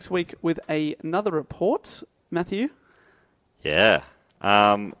be back next week with another report. Matthew? Yeah.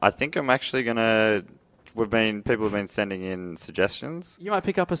 I think I'm actually gonna. People have been sending in suggestions. You might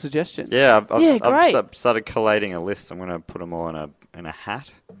pick up a suggestion. Yeah, great. I've started collating a list. I'm gonna put them all in a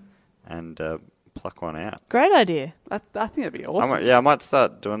hat and pluck one out. Great idea. I think that'd be awesome. I might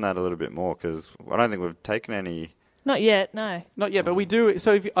start doing that a little bit more because I don't think we've taken any. Not yet, no. Not yet, but we do.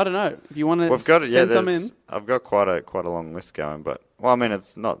 So I don't know if you want to. We've got it. Yeah, send some in. I've got quite a long list going, but I mean,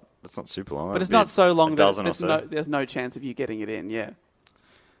 it's not super long. But it's It'll not be so long a that dozen or so. there's no chance of you getting it in. Yeah.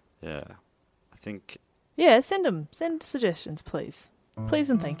 Yeah, I think. Yeah, send them. Send suggestions, please. Please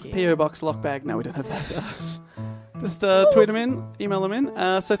and thank you. PO Box Lockbag. No, we don't have that. Just tweet them in, email them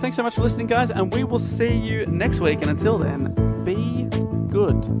in. So thanks so much for listening, guys, and we will see you next week. And until then, be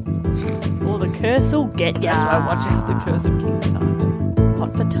good. Or the curse will get ya. Watch out, the curse of King Tut.